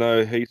currently. I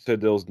know he said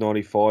there was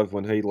 95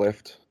 when he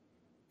left.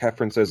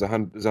 Catherine says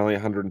there's only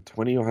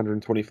 120 or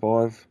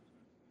 125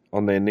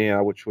 on there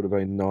now, which would have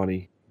been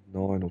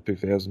 99 or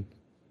 2000.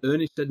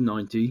 Ernest said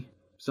 90.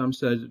 Sam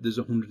said there's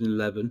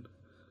 111.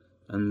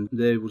 And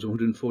there was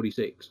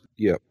 146.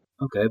 Yep.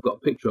 Okay, I've got a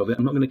picture of it.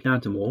 I'm not going to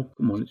count them all.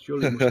 Come on, it's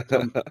surely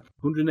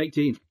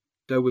 118.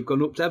 So we've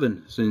gone up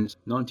 7 since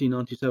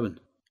 1997.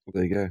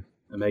 There you go.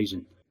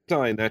 Amazing. It's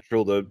only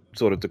natural to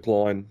sort of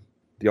decline,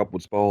 the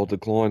upward spiral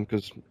decline,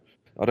 because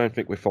I don't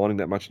think we're finding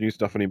that much new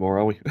stuff anymore,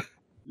 are we?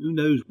 Who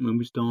knows when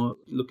we start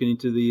looking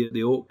into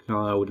the Orc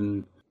cloud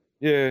and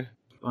Yeah.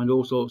 find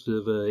all sorts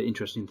of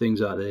interesting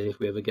things out there if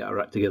we ever get our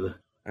act together.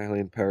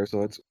 Alien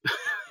parasites.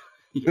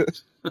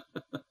 Yes.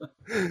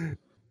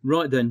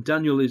 Right then,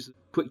 Daniel is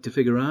quick to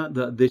figure out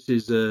that this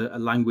is a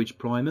language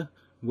primer.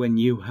 When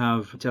you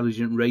have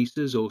intelligent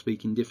races or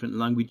speaking different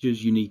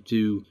languages, you need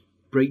to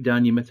break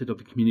down your method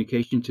of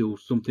communication to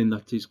something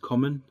that is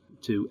common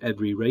to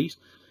every race.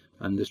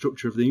 And the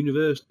structure of the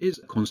universe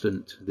is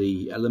constant.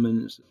 The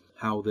elements,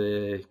 how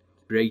they're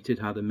created,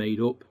 how they're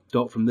made up.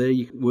 Start from there,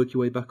 you can work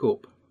your way back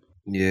up.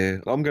 Yeah,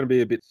 I'm going to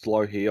be a bit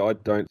slow here. I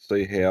don't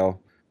see how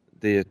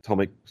the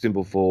atomic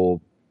symbol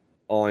for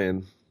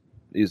iron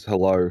is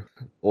hello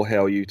or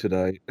how are you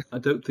today. I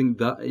don't think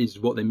that is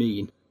what they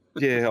mean.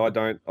 Yeah, I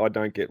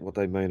don't get what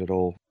they mean at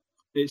all.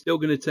 It's still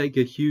going to take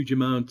a huge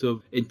amount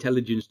of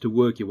intelligence to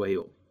work your way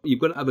up. You've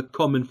got to have a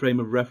common frame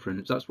of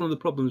reference. That's one of the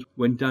problems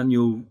when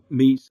Daniel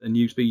meets a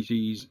new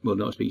species, well,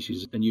 not a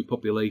species, a new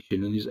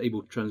population, and is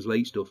able to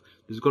translate stuff.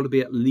 There's got to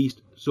be at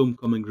least some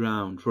common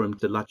ground for him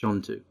to latch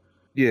onto.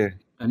 Yeah.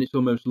 And it's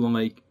almost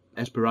like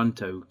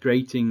Esperanto,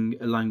 creating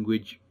a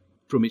language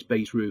from its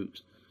base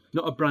roots.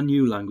 Not a brand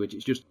new language,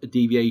 it's just a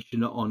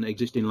deviation on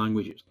existing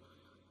languages.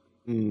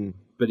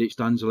 But it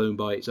stands alone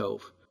by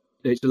itself.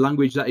 It's a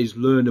language that is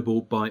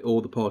learnable by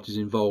all the parties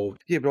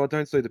involved. Yeah, but I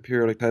don't see the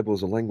periodic table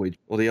as a language,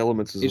 or the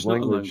elements as It's a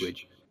language. not a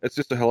language. It's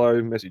just a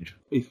hello message.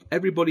 If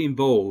everybody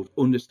involved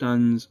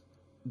understands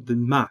the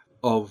math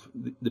of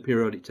the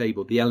periodic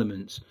table, the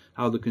elements,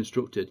 how they're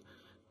constructed,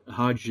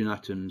 hydrogen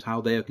atoms,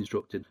 how they are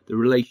constructed, the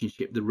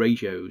relationship, the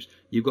ratios,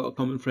 you've got a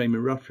common frame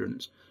of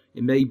reference.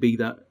 It may be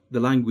that the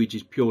language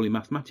is purely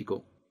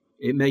mathematical.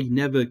 It may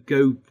never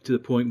go to the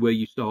point where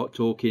you start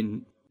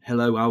talking,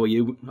 hello, how are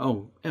you?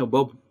 Oh,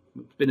 Bob,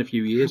 it's been a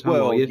few years.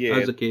 How are you? Yeah.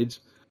 How's the kids?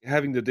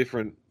 Having the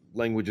different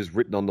languages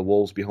written on the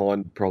walls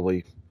behind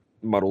probably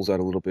muddles that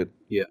a little bit.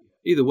 Yeah.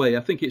 Either way,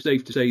 I think it's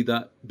safe to say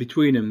that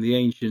between them, the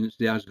Ancients,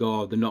 the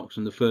Asgard, the Nox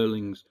and the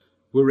Furlings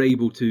were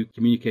able to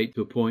communicate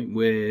to a point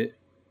where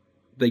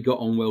they got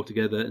on well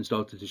together and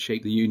started to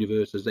shape the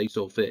universe as they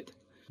saw fit.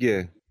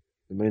 Yeah,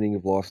 the meaning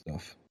of life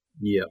stuff.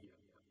 Yeah.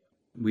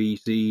 We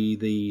see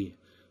the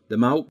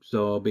Malps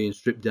are being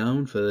stripped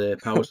down for their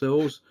power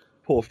cells.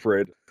 Poor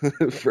Fred.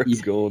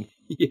 Fred's gone.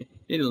 Yeah, it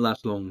didn't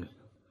last long.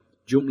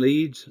 Jump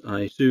leads.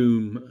 I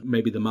assume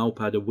maybe the Malp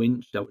had a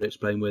winch. That would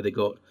explain where they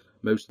got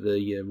most of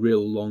the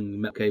real long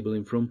metal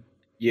cabling from.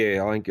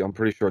 Yeah, I'm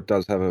pretty sure it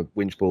does have a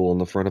winch ball on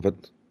the front of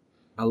it.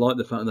 I like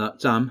the fact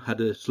that Sam had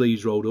her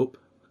sleeves rolled up.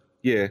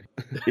 Yeah,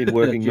 in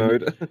working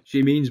mode.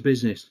 She means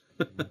business.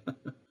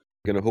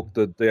 Going to hook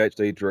the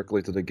DHD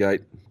directly to the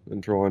gate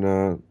and try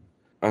and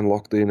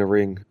unlock the inner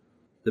ring.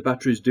 The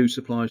batteries do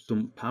supply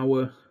some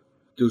power.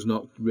 Does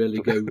not really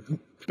go.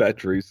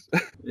 Batteries.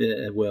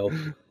 Yeah, well,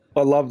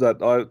 I love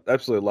that. I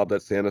absolutely love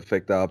that sound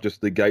effect of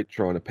just the gate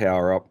trying to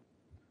power up.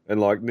 And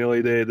like,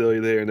 nearly there,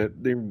 and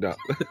then,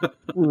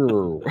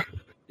 no.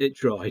 it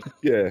tried.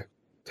 Yeah.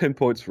 10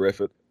 points for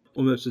effort.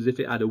 Almost as if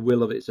it had a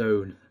will of its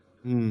own.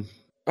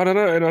 I don't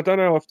know, and I don't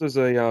know if there's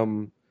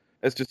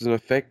it's just an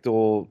effect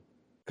or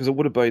because it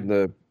would have been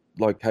the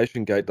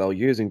location gate they were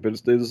using,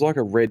 but there's like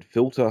a red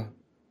filter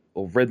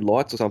or red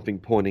lights or something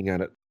pointing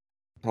at it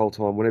the whole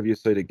time. Whenever you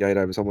see the gate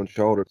over someone's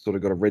shoulder, it's sort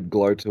of got a red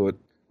glow to it,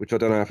 which I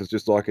don't know if it's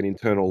just like an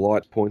internal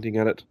light pointing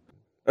at it.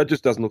 It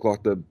just doesn't look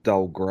like the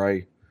dull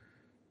grey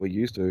we're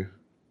used to.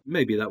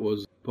 Maybe that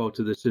was part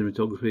of the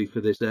cinematography for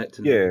this act.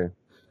 And Yeah.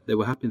 they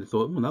were happy and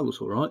thought, well, that looks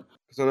all right.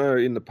 Because I know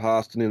in the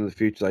past and in the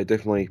future,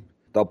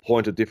 they'll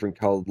point a different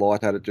coloured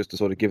light at it just to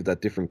sort of give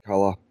that different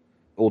colour.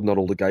 Or not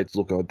all the gates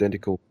look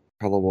identical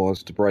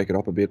colour-wise to break it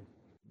up a bit.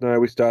 No,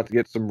 we start to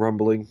get some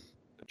rumbling.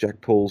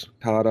 Jack pulls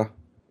Carter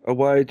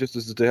away just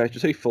as the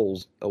DHT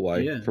falls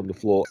away from the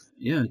floor.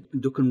 Yeah,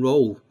 duck and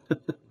roll.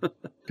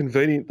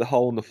 Convenient the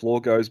hole in the floor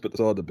goes, but the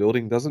side of the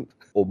building doesn't,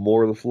 or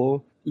more of the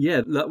floor.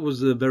 Yeah, that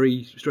was a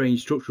very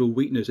strange structural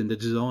weakness in the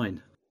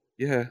design.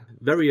 Yeah.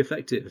 Very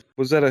effective.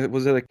 Was that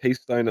a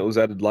keystone that was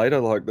added later?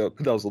 Like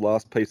that was the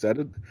last piece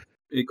added?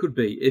 It could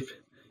be.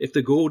 If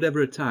the Gord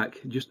ever attack,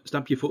 just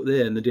stamp your foot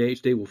there and the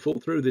DHD will fall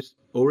through this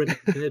already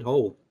prepared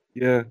hole.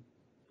 Yeah.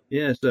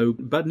 Yeah, so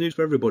bad news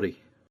for everybody.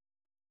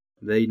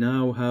 They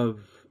now have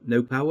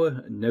no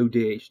power, no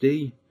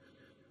DHD.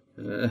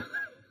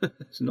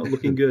 It's not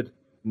looking good.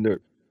 No.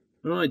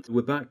 Right,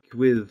 we're back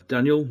with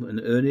Daniel and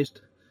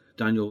Ernest.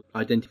 Daniel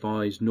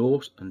identifies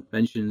Norse and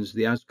mentions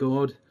the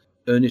Asgard.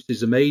 Ernest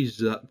is amazed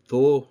that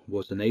Thor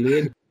was an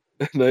alien.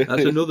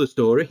 That's another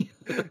story.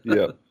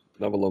 Yeah,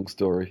 another long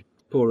story.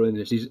 Poor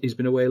Ernest, he's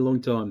been away a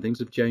long time. Things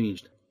have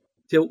changed.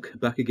 Tilk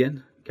back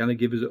again. Can I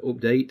give us an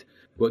update?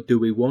 What do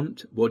we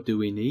want? What do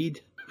we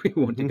need? We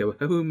want to go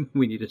home.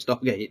 We need a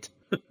Stargate.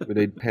 We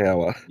need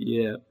power.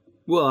 Yeah.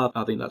 Well,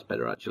 I think that's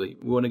better, actually.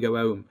 We want to go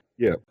home.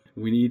 Yeah.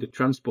 We need a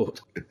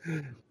transport.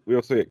 We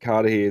also get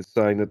Carter here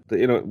saying that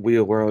the inner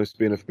wheel will only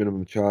spin if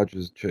minimum charge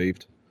is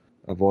achieved.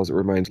 Otherwise, it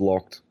remains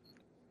locked,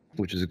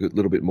 which is a good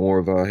little bit more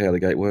of how the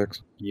gate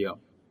works. Yeah.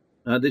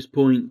 At this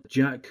point,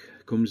 Jack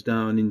comes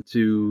down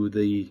into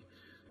the,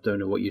 don't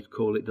know what you'd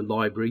call it, the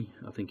library.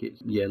 I think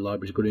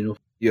library's good enough.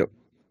 Yep.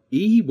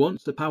 He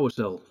wants the power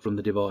cell from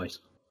the device.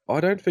 I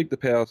don't think the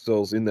power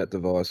cell's in that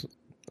device.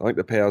 I think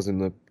the power's in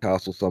the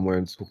castle somewhere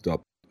and it's hooked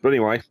up. But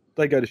anyway,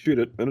 they go to shoot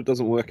it and it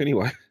doesn't work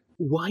anyway.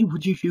 Why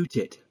would you shoot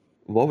it?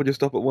 Why would you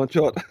stop at one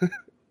shot?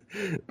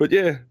 But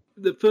yeah.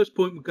 The first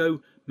point would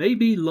go,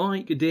 maybe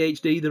like a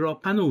DHD, there are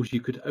panels you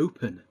could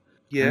open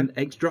and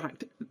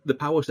extract the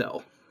power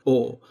cell.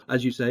 Or,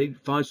 as you say,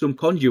 find some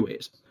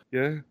conduits.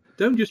 Yeah.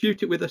 Don't just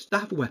shoot it with a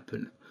staff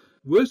weapon.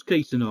 Worst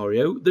case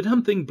scenario, the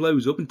damn thing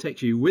blows up and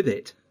takes you with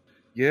it.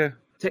 Yeah.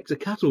 Takes a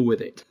castle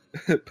with it.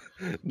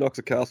 Knocks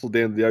a castle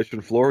down to the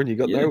ocean floor and you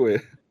got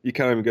nowhere. You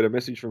can't even get a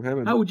message from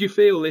Hammond. How would you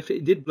feel if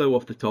it did blow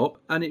off the top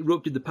and it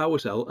ruptured the power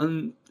cell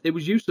and it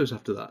was useless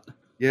after that?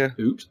 Yeah.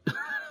 Oops.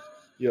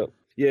 Yep.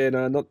 Yeah,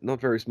 no,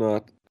 not very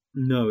smart.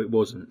 No, it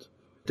wasn't.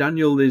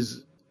 Daniel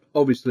is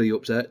obviously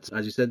upset.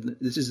 As you said,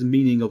 this is the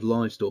meaning of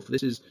life stuff.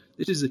 This is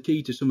the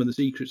key to some of the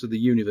secrets of the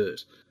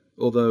universe.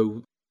 Although,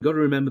 you've got to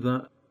remember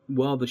that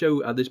while the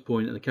show at this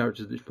point and the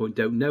characters at this point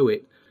don't know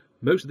it,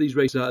 most of these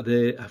races out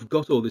there have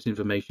got all this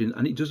information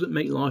and it doesn't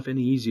make life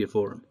any easier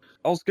for them.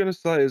 I was going to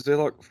say, is there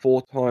like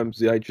 4 times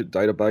the ancient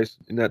database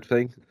in that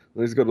thing?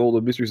 He's got all the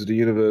mysteries of the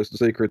universe, the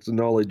secrets, the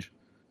knowledge.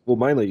 Well,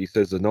 mainly he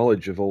says the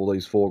knowledge of all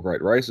these 4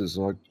 great races.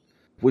 Like,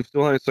 we've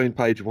still only seen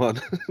page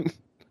 1.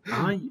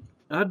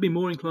 I'd be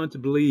more inclined to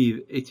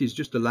believe it is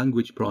just a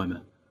language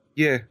primer.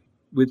 Yeah.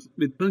 With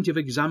plenty of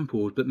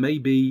examples, but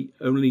maybe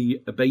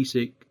only a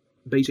basic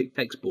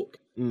textbook.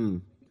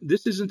 Mm.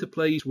 This isn't a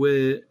place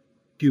where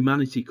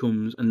humanity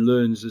comes and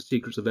learns the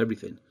secrets of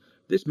everything.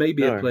 This may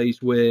be a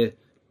place where,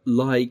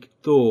 like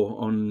Thor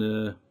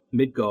on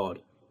Midgard.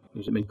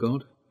 Is it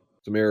Midgard?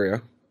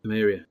 Samaria.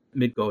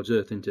 Midgard's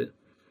Earth, isn't it?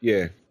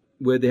 Yeah.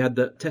 Where they had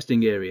that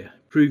testing area.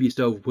 Prove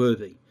yourself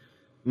worthy.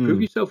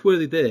 Prove yourself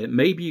worthy there.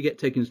 Maybe you get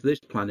taken to this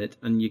planet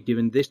and you're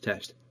given this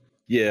test.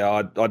 Yeah,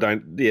 I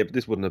don't. Yeah, but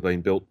this wouldn't have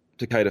been built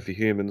to cater for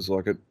humans.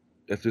 Like,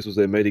 if this was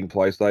their meeting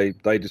place, they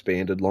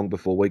disbanded long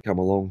before we come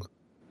along.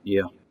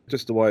 Yeah.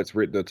 Just the way it's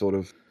written, it's sort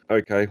of,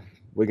 okay,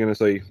 we're going to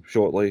see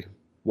shortly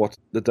what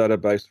the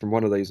database from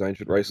one of these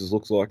ancient races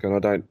looks like, and I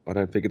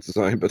don't think it's the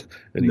same, but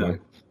anyway. No.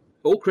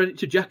 All credit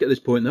to Jack at this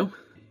point, though.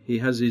 He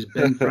has his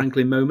Ben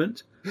Franklin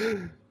moment.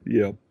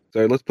 Yeah.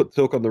 So let's put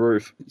Tilk on the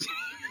roof.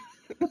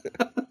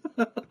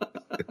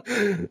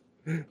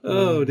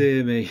 Oh,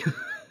 dear me.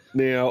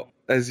 Now,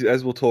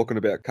 as we're talking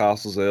about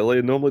castles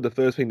earlier, normally the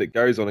first thing that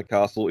goes on a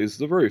castle is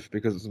the roof,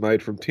 because it's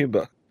made from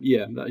timber.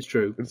 Yeah, that is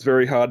true. It's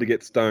very hard to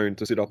get stone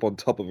to sit up on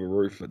top of a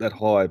roof that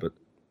high, but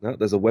no,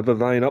 there's a weather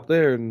vane up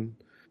there and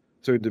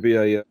soon to be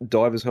a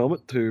diver's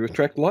helmet to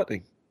attract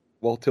lightning.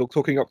 while Tilk's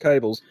hooking up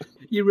cables.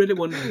 You really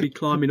wouldn't be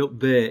climbing up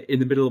there in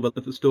the middle of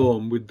the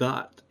storm with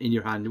that in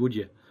your hand, would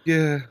you?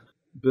 Yeah.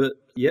 But,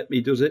 yep,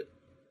 he does it.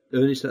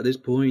 Ernest, at this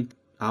point,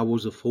 I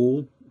was a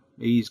fool.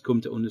 He's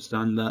come to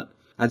understand that,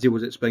 as he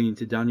was explaining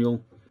to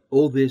Daniel,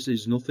 all this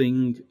is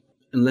nothing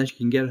unless you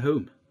can get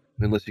home.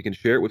 Unless you can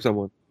share it with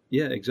someone.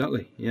 Yeah,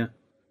 exactly, yeah.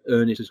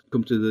 Ernest has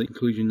come to the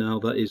conclusion now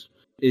that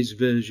his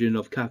version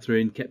of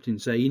Catherine kept him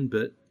sane,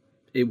 but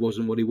it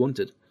wasn't what he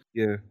wanted.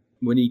 Yeah.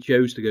 When he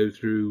chose to go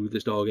through the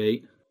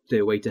Stargate,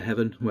 Stairway to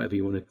Heaven, whatever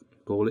you want to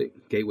call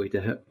it, Gateway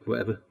to Heaven,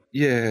 whatever.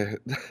 Yeah.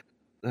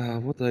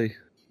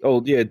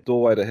 Oh, yeah,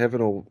 Doorway to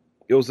Heaven, or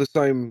it was the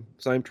same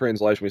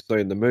translation we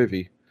see in the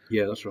movie.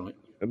 Yeah, that's right.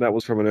 And that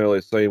was from an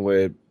earlier scene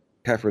where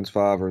Catherine's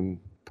father and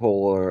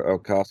Paul or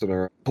Carson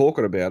are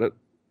talking about it.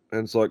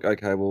 And it's like,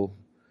 okay, well,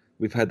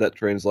 we've had that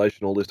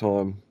translation all this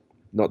time,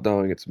 not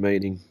knowing its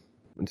meaning,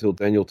 until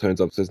Daniel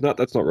turns up and says, no,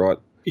 that's not right.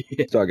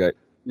 Yeah. Stargate.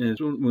 Yeah,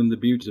 it's one of the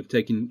beauties of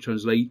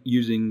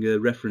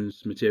using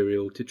reference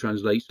material to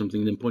translate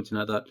something and then pointing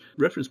out that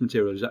reference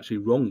material is actually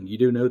wrong. You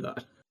do know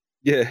that.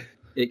 Yeah.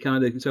 It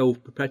kind of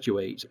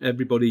self-perpetuates.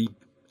 Everybody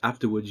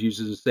afterwards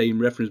uses the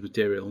same reference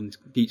material and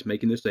keeps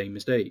making the same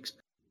mistakes.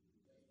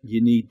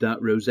 You need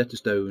that Rosetta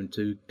Stone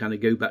to kind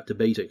of go back to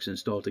basics and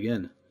start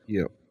again.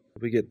 Yeah.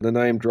 We get the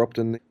name dropped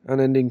in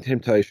Unending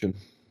Temptation.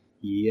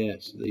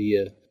 Yes,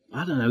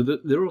 I don't know,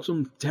 there are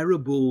some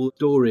terrible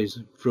stories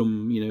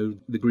from,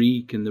 the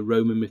Greek and the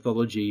Roman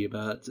mythology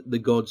about the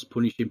gods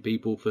punishing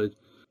people for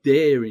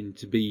daring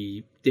to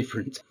be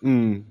different.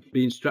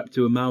 Being strapped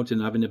to a mountain,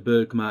 having a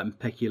bird come out and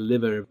peck your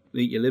liver,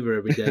 eat your liver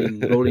every day,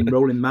 and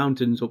rolling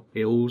mountains up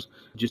hills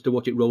just to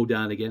watch it roll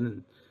down again.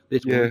 And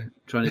this one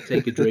trying to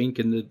take a drink,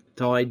 and the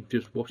tide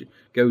just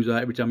goes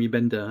out every time you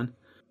bend down.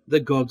 The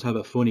gods have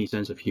a funny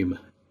sense of humour.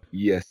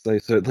 Yes, they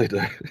certainly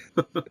do.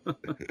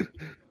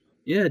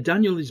 Yeah,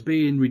 Daniel is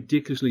being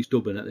ridiculously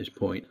stubborn at this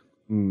point.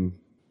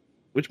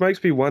 Which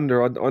makes me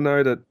wonder, I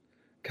know that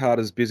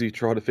Carter's busy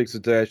trying to fix the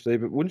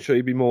DHD, but wouldn't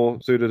she be more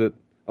suited at...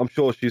 I'm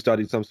sure she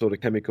studied some sort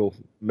of chemical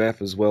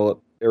math as well at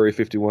Area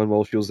 51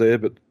 while she was there,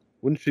 but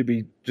wouldn't she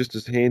be just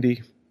as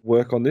handy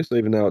work on this,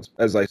 even though it's,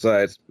 as they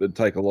say, it'd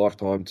take a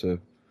lifetime to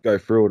go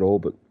through it all,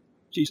 but...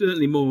 She's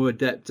certainly more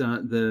adept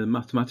at the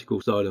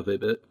mathematical side of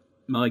it, but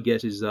my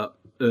guess is that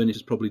Ernest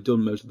has probably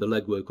done most of the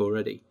legwork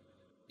already.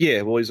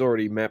 Yeah, well, he's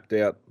already mapped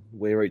out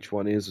where each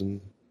one is,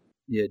 and...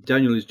 Yeah,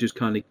 Daniel is just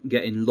kind of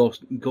getting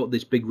lost, got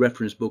this big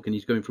reference book, and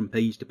he's going from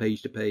page to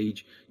page to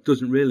page,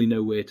 doesn't really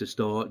know where to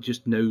start,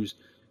 just knows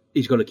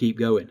he's got to keep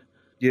going.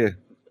 Yeah.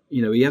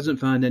 He hasn't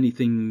found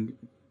anything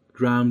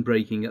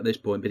groundbreaking at this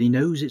point, but he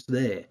knows it's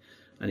there,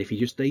 and if he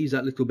just stays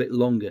that little bit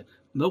longer,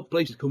 the whole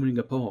place is coming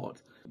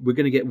apart. We're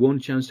going to get one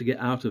chance to get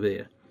out of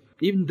here.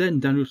 Even then,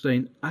 Daniel's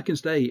saying, I can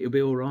stay, it'll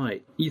be all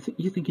right.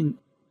 You're thinking,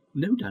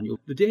 no, Daniel,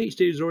 the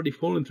DHD has already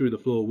fallen through the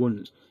floor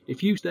once.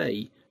 If you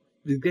stay,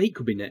 the gate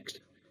could be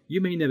next.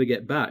 You may never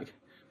get back.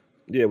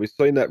 Yeah, we've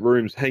seen that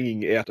room's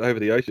hanging out over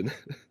the ocean.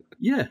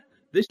 Yeah,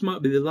 this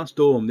might be the last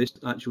storm this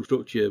actual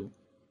structure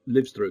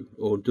lives through,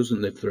 or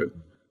doesn't live through.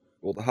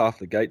 Well, the half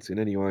the gate's in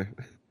anyway.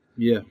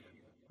 Yeah.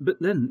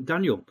 But then,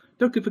 Daniel,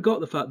 don't forget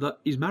the fact that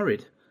he's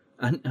married,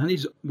 and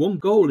his one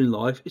goal in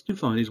life is to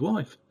find his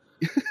wife.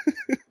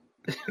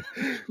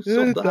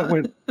 Yeah, that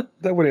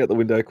went out the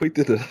window quick,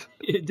 didn't it?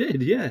 It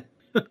did, yeah.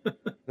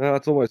 No,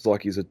 it's almost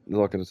like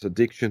it's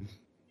addiction.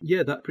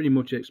 Yeah, that pretty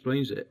much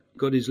explains it.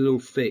 Got his little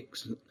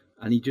fix,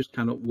 and he just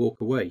cannot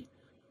walk away.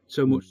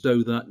 So much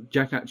so that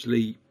Jack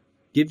actually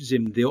gives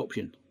him the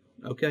option.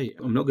 Okay,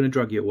 I'm not going to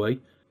drag you away.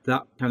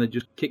 That kind of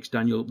just kicks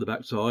Daniel up the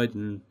backside,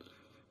 and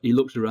he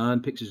looks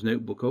around, picks his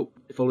notebook up,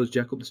 follows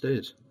Jack up the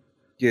stairs.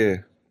 Yeah.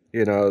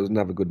 It was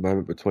another good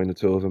moment between the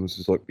two of them. It's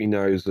just like he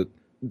knows that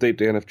deep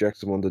down, if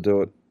Jackson wanted to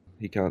do it,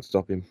 he can't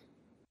stop him.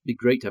 Be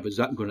great to have a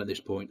Zat gun at this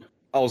point.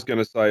 I was going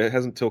to say,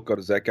 hasn't Tilk got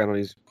a Zat gun on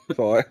his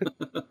thigh?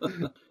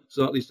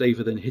 Slightly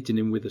safer than hitting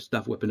him with a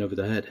staff weapon over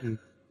the head.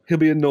 He'll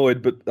be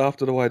annoyed, but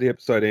after the way the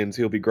episode ends,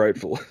 he'll be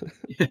grateful.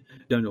 Yeah.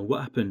 Don't know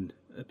what happened.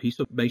 A piece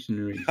of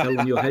masonry fell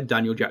on your head,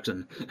 Daniel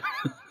Jackson.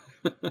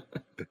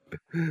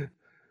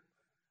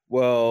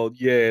 Well,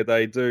 yeah,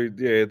 they do.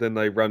 Yeah, then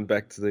they run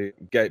back to the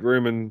gate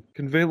room and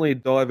conveniently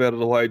dive out of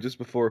the way just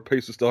before a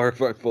piece of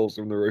styrofoam falls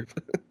from the roof.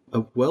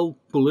 A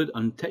well-coloured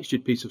and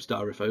textured piece of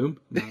styrofoam.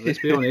 Now, let's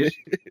be honest.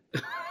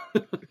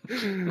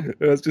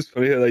 It's just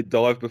funny how they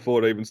dive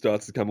before it even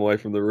starts to come away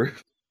from the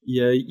roof.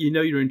 Yeah, you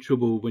know you're in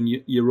trouble when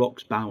your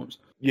rocks bounce.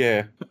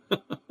 Yeah.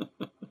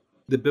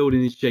 The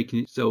building is shaking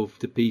itself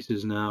to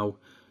pieces now.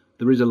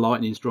 There is a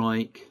lightning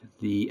strike.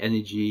 The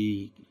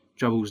energy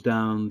travels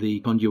down the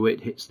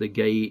conduit, hits the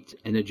gate,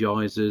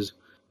 energizes.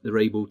 They're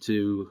able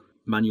to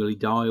manually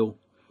dial.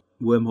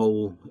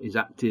 Wormhole is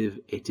active.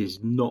 It is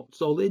not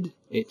solid.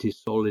 It is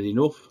solid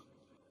enough.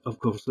 Of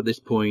course, at this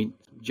point,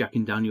 Jack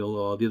and Daniel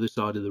are the other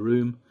side of the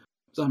room.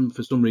 Sam,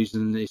 for some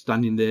reason, is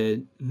standing there,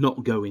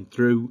 not going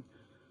through.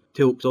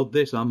 Tilk's odd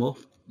this, I'm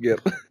off. Yep.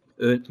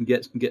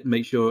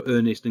 Make sure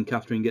Ernest and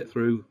Catherine get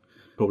through.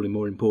 Probably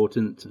more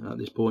important at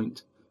this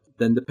point.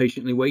 Then they're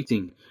patiently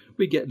waiting.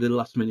 We get the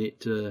last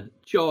minute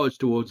charge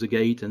towards the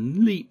gate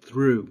and leap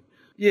through.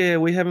 Yeah,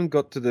 we haven't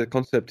got to the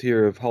concept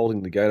here of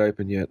holding the gate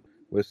open yet,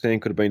 where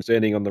Sam could have been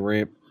standing on the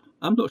ramp.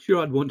 I'm not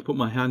sure I'd want to put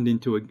my hand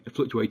into a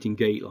fluctuating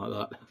gate like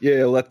that.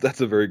 Yeah, well,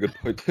 that's a very good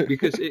point too.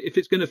 Because if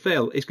it's going to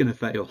fail, it's going to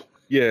fail.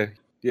 Yeah,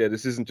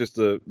 this isn't just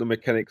the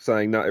mechanic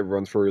saying, no,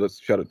 everyone's through, let's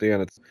shut it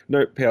down. It's,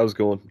 no, power's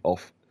gone,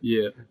 off.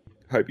 Yeah.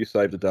 Hope you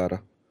saved the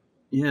data.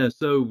 Yeah,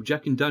 so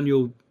Jack and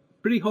Daniel,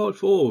 pretty hard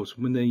falls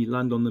when they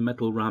land on the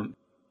metal ramp.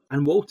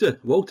 And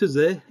Walter's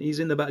there. He's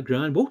in the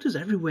background. Walter's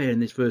everywhere in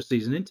this first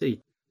season, isn't he?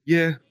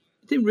 Yeah.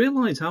 I didn't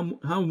realise how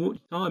much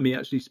time he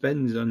actually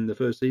spends on the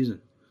first season.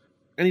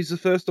 And he's the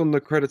first on the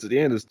credits at the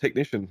end as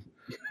technician,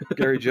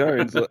 Gary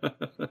Jones.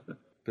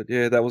 But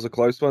yeah, that was a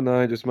close one.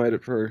 They just made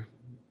it through.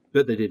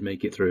 But they did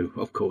make it through.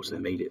 Of course they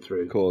made it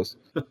through. Of course.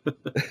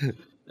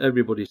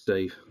 Everybody's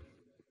safe.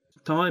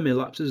 Time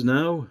elapses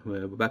now.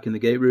 We're back in the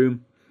gate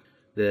room.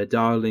 They're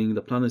dialing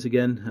the planet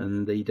again,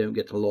 and they don't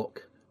get a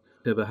lock.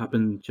 Whatever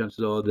happened,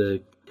 chances are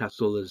the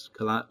castle has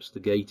collapsed. The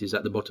gate is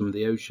at the bottom of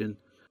the ocean.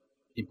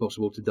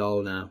 Impossible to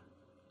dial now.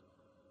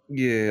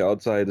 Yeah,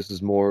 I'd say this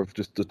is more of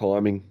just the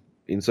timing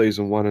in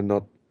season 1 and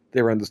not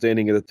their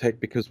understanding of the tech,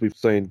 because we've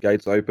seen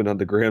gates open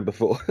underground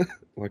before.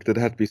 Like, there'd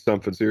have to be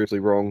something seriously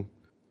wrong.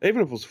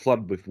 Even if it was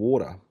flooded with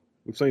water.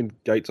 We've seen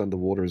gates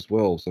underwater as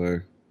well, so...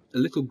 A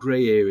little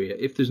grey area.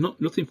 If there's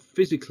nothing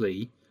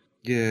physically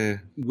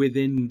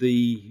within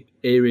the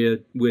area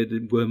where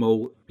the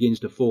wormhole begins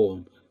to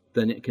form,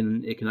 then it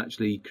can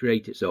actually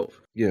create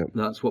itself. Yeah.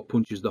 That's what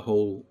punches the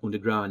hole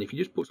underground. If you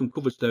just put some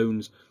cover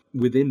stones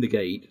within the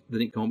gate,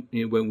 then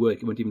it won't work.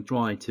 It won't even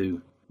try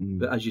to.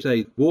 But as you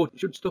say, water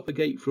should stop a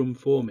gate from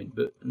forming.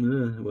 But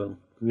well.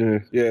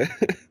 Yeah.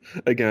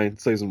 Again,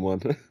 season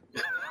 1.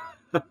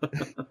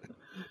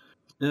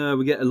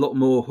 We get a lot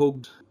more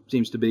hugs.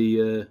 Seems to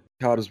be.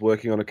 Carter's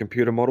working on a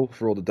computer model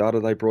for all the data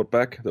they brought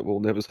back that we'll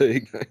never see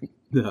again.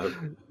 No.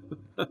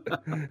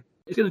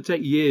 It's going to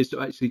take years to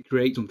actually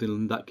create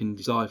something that can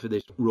decipher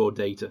this raw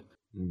data.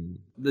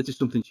 That's just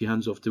something she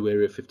hands off to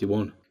Area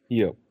 51.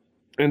 Yeah.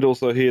 And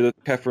also here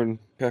that Catherine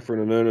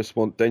and Ernest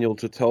want Daniel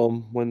to tell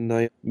them when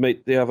they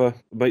meet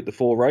the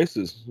 4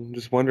 races. I'm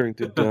just wondering,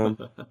 did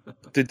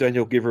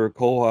Daniel give her a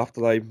call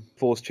after they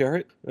forced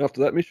Chariot,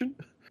 after that mission?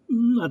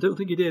 I don't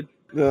think he did.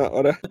 No,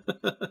 I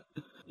don't.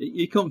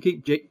 You can't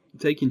keep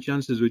taking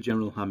chances with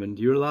General Hammond.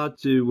 You're allowed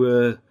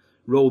to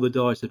roll the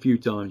dice a few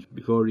times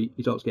before he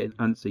starts getting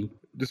antsy.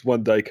 Just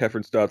one day,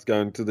 Catherine starts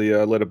going to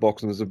the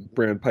letterbox and there's a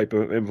brown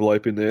paper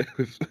envelope in there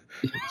with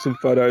some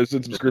photos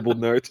and some scribbled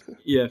notes.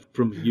 Yeah,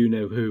 from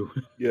you-know-who.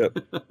 Yeah.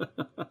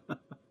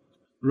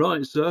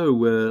 Right, so,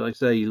 like I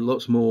say,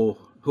 lots more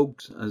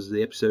hugs as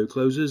the episode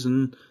closes,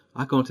 and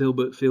I can't help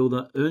but feel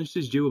that Ernest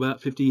is due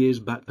about 50 years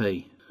back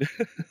pay.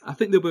 I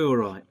think they'll be all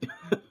right.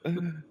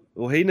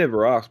 Well, he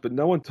never asked, but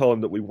no one told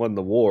him that we won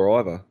the war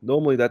either.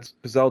 Normally that's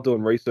because they're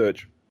doing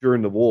research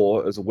during the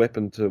war as a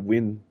weapon to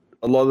win.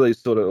 A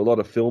lot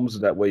of films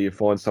that where you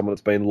find someone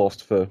that's been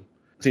lost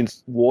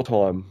since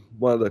wartime.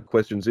 One of the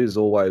questions is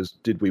always,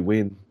 did we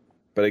win?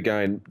 But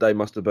again, they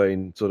must have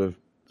been sort of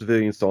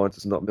civilian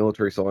scientists, not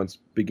military science,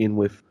 begin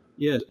with.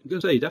 Yeah, I was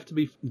going to say, it'd have to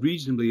be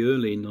reasonably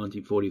early in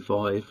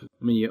 1945.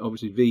 I mean,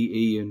 obviously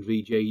VE and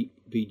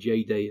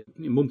VJ Day,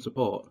 months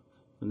apart.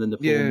 And then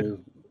the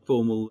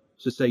formal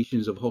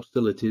cessations of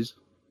hostilities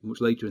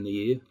much later in the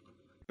year.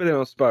 But then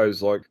I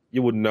suppose, like,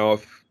 you wouldn't know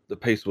if the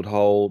peace would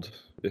hold,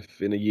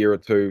 if in a year or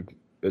two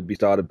it'd be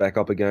started back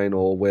up again,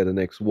 or where the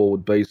next war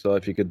would be. So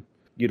if you could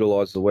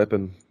utilise the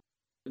weapon.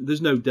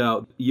 There's no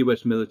doubt the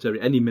US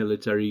military, any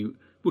military,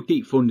 would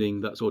keep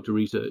funding that sort of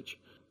research.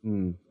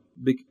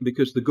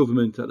 Because the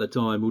government at the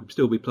time would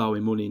still be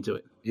ploughing money into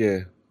it. Yeah.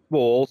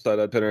 Well, also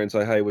they'd turn around and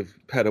say, "Hey, we've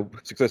had a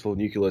successful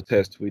nuclear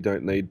test. We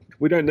don't need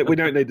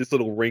this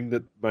little ring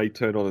that may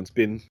turn on and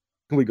spin.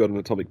 We got an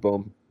atomic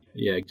bomb."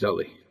 Yeah,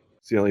 exactly.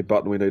 It's the only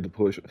button we need to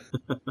push.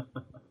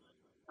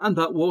 And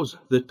that was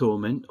The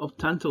Torment of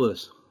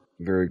Tantalus.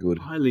 Very good.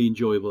 Highly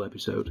enjoyable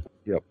episode.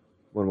 Yep.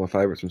 One of my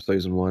favourites from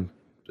season 1.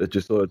 It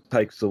just sort of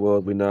takes the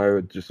world we know.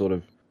 It just sort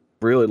of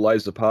really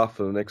lays the path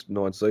for the next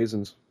 9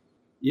 seasons.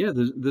 Yeah,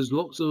 there's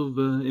lots of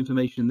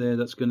information there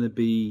that's going to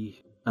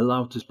be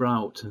allowed to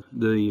sprout.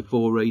 The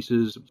 4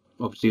 races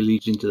obviously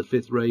leads into the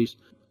 5th race.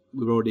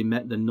 We've already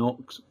met the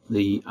Nox,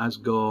 the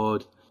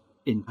Asgard,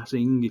 in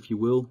passing, if you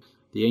will.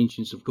 The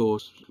Ancients, of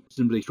course,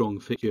 simply strong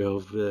fixture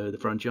of the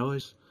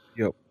franchise.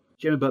 Yep.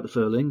 Shame about the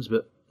Furlings,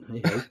 but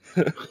hey ho.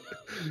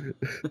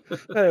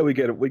 Hey, we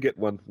get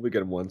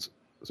them once,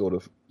 sort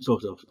of.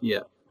 Sort of,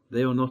 yeah.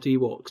 They are not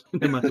Ewoks.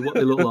 No matter what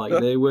they look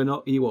like, they were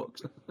not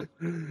Ewoks.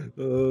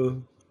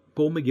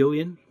 Paul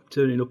McGillian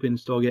turning up in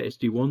Stargate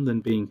SG-1,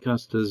 then being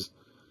cast as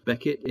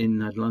Beckett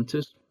in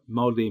Atlantis.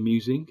 Mildly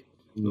amusing,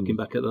 looking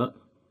back at that.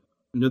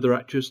 Another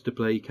actress to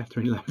play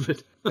Catherine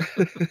Lambert.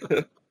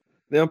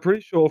 Now, I'm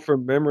pretty sure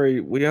from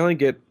memory, we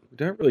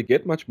don't really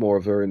get much more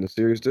of her in the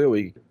series, do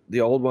we? The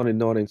old one in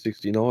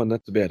 1969,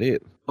 that's about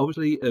it.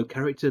 Obviously, a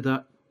character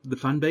that the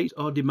fan base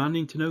are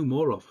demanding to know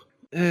more of.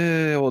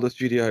 Well, the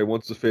studio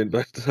wants the fan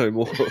base to know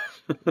more.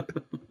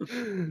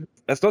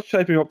 It's not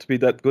shaping up to be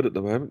that good at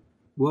the moment.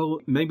 Well,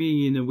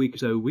 maybe in a week or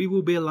so, we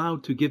will be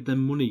allowed to give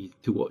them money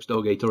to watch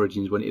Stargate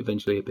Origins when it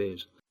eventually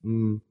appears.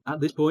 At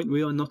this point,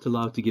 we are not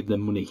allowed to give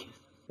them money.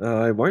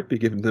 I won't be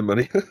giving them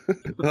money.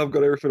 I've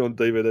got everything on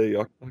DVD.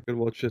 I can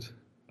watch it.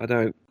 I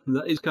don't.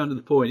 That is kind of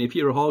the point. If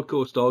you're a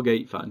hardcore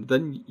Stargate fan,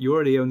 then you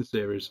already own the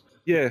series.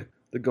 Yeah,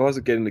 the guys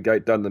at Getting the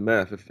Gate done the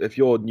math. If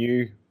you're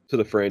new to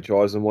the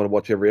franchise and want to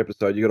watch every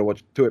episode, you got to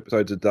watch 2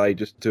 episodes a day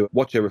just to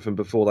watch everything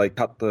before they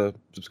cut the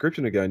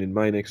subscription again in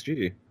May next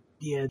year.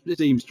 Yeah, it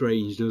seems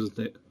strange, doesn't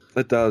it?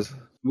 It does.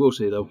 We'll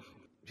see, though.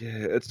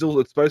 Yeah, it's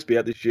supposed to be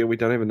out this year. We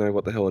don't even know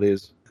what the hell it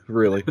is,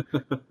 really.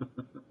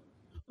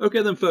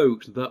 Okay then,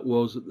 folks, that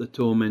was The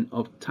Torment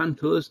of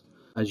Tantalus.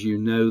 As you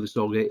know, the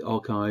Stargate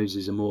Archives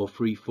is a more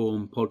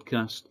free-form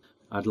podcast.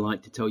 I'd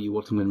like to tell you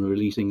what I'm going to be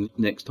releasing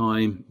next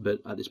time, but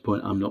at this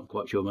point I'm not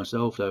quite sure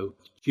myself, so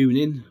tune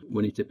in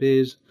when it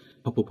appears.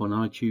 Pop up on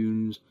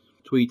iTunes,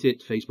 tweet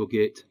it, Facebook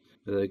it,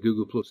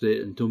 Google Plus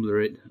it, and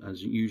Tumblr it,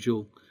 as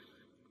usual.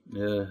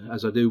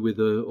 As I do with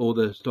all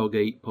the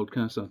Stargate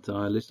podcasts that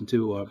I listen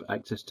to or have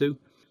access to.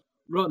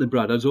 Right then,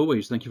 Brad, as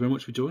always, thank you very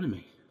much for joining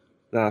me.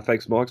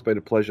 Thanks, Mike. It's been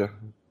a pleasure.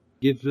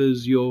 Give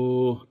us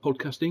your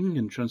podcasting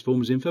and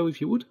Transformers info,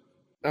 if you would.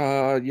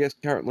 Yes,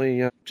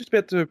 currently just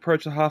about to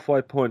approach the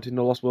halfway point in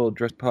the Lost World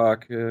Jurassic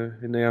Park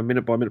in our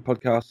minute-by-minute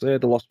podcast there,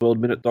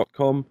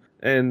 thelostworldminute.com,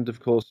 and, of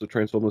course, the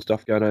Transformers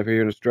stuff going over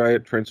here in Australia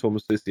at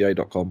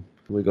transformerscca.com.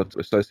 We've got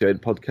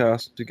associated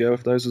podcasts to go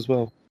with those as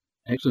well.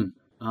 Excellent.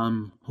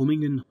 I'm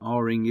humming and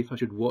ahhing if I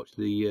should watch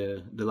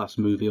the last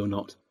movie or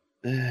not.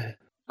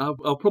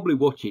 I'll probably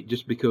watch it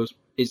just because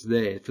it's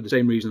there, for the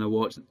same reason I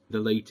watched the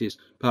latest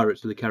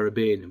Pirates of the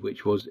Caribbean,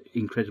 which was an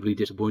incredibly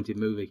disappointing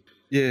movie.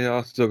 Yeah,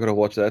 I still got to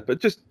watch that, but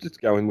just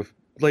go in with,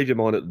 leave your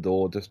mind at the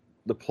door. Just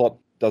the plot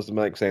doesn't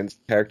make sense,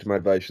 character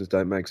motivations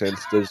don't make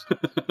sense. There's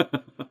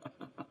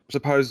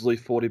supposedly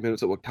 40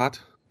 minutes that were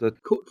cut.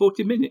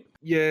 40 minutes?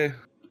 Yeah,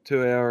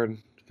 2 hour and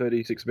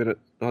 36 minute.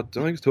 I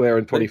think it's 2 hour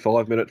and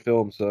 25 minute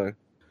film. So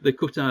they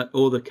cut out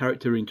all the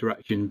character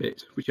interaction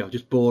bits, which are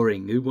just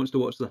boring. Who wants to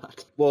watch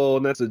that? Well,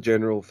 and that's a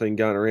general thing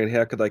going around.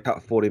 How could they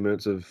cut 40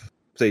 minutes of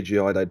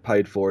CGI they'd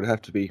paid for? It'd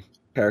have to be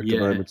character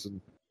moments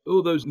and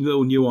all those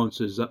little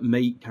nuances that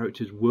make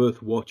characters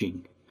worth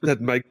watching. That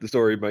make the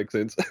story make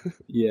sense.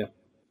 Yeah.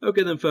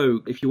 Okay then,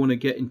 folk, if you want to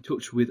get in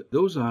touch with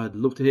those, I'd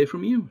love to hear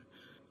from you.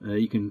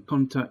 You can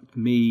contact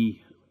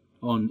me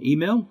on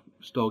email,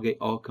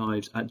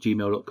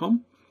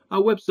 stargatearchives@gmail.com.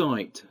 Our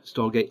website,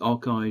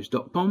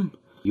 stargatearchives.com.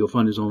 You'll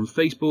find us on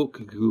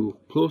Facebook, Google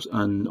Plus,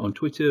 and on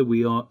Twitter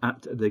we are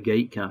at The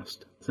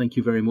Gatecast. Thank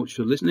you very much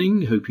for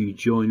listening. Hope you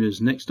join us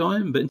next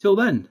time. But until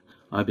then,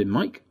 I've been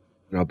Mike.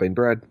 And I've been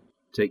Brad.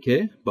 Take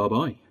care.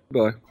 Bye-bye.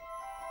 Bye.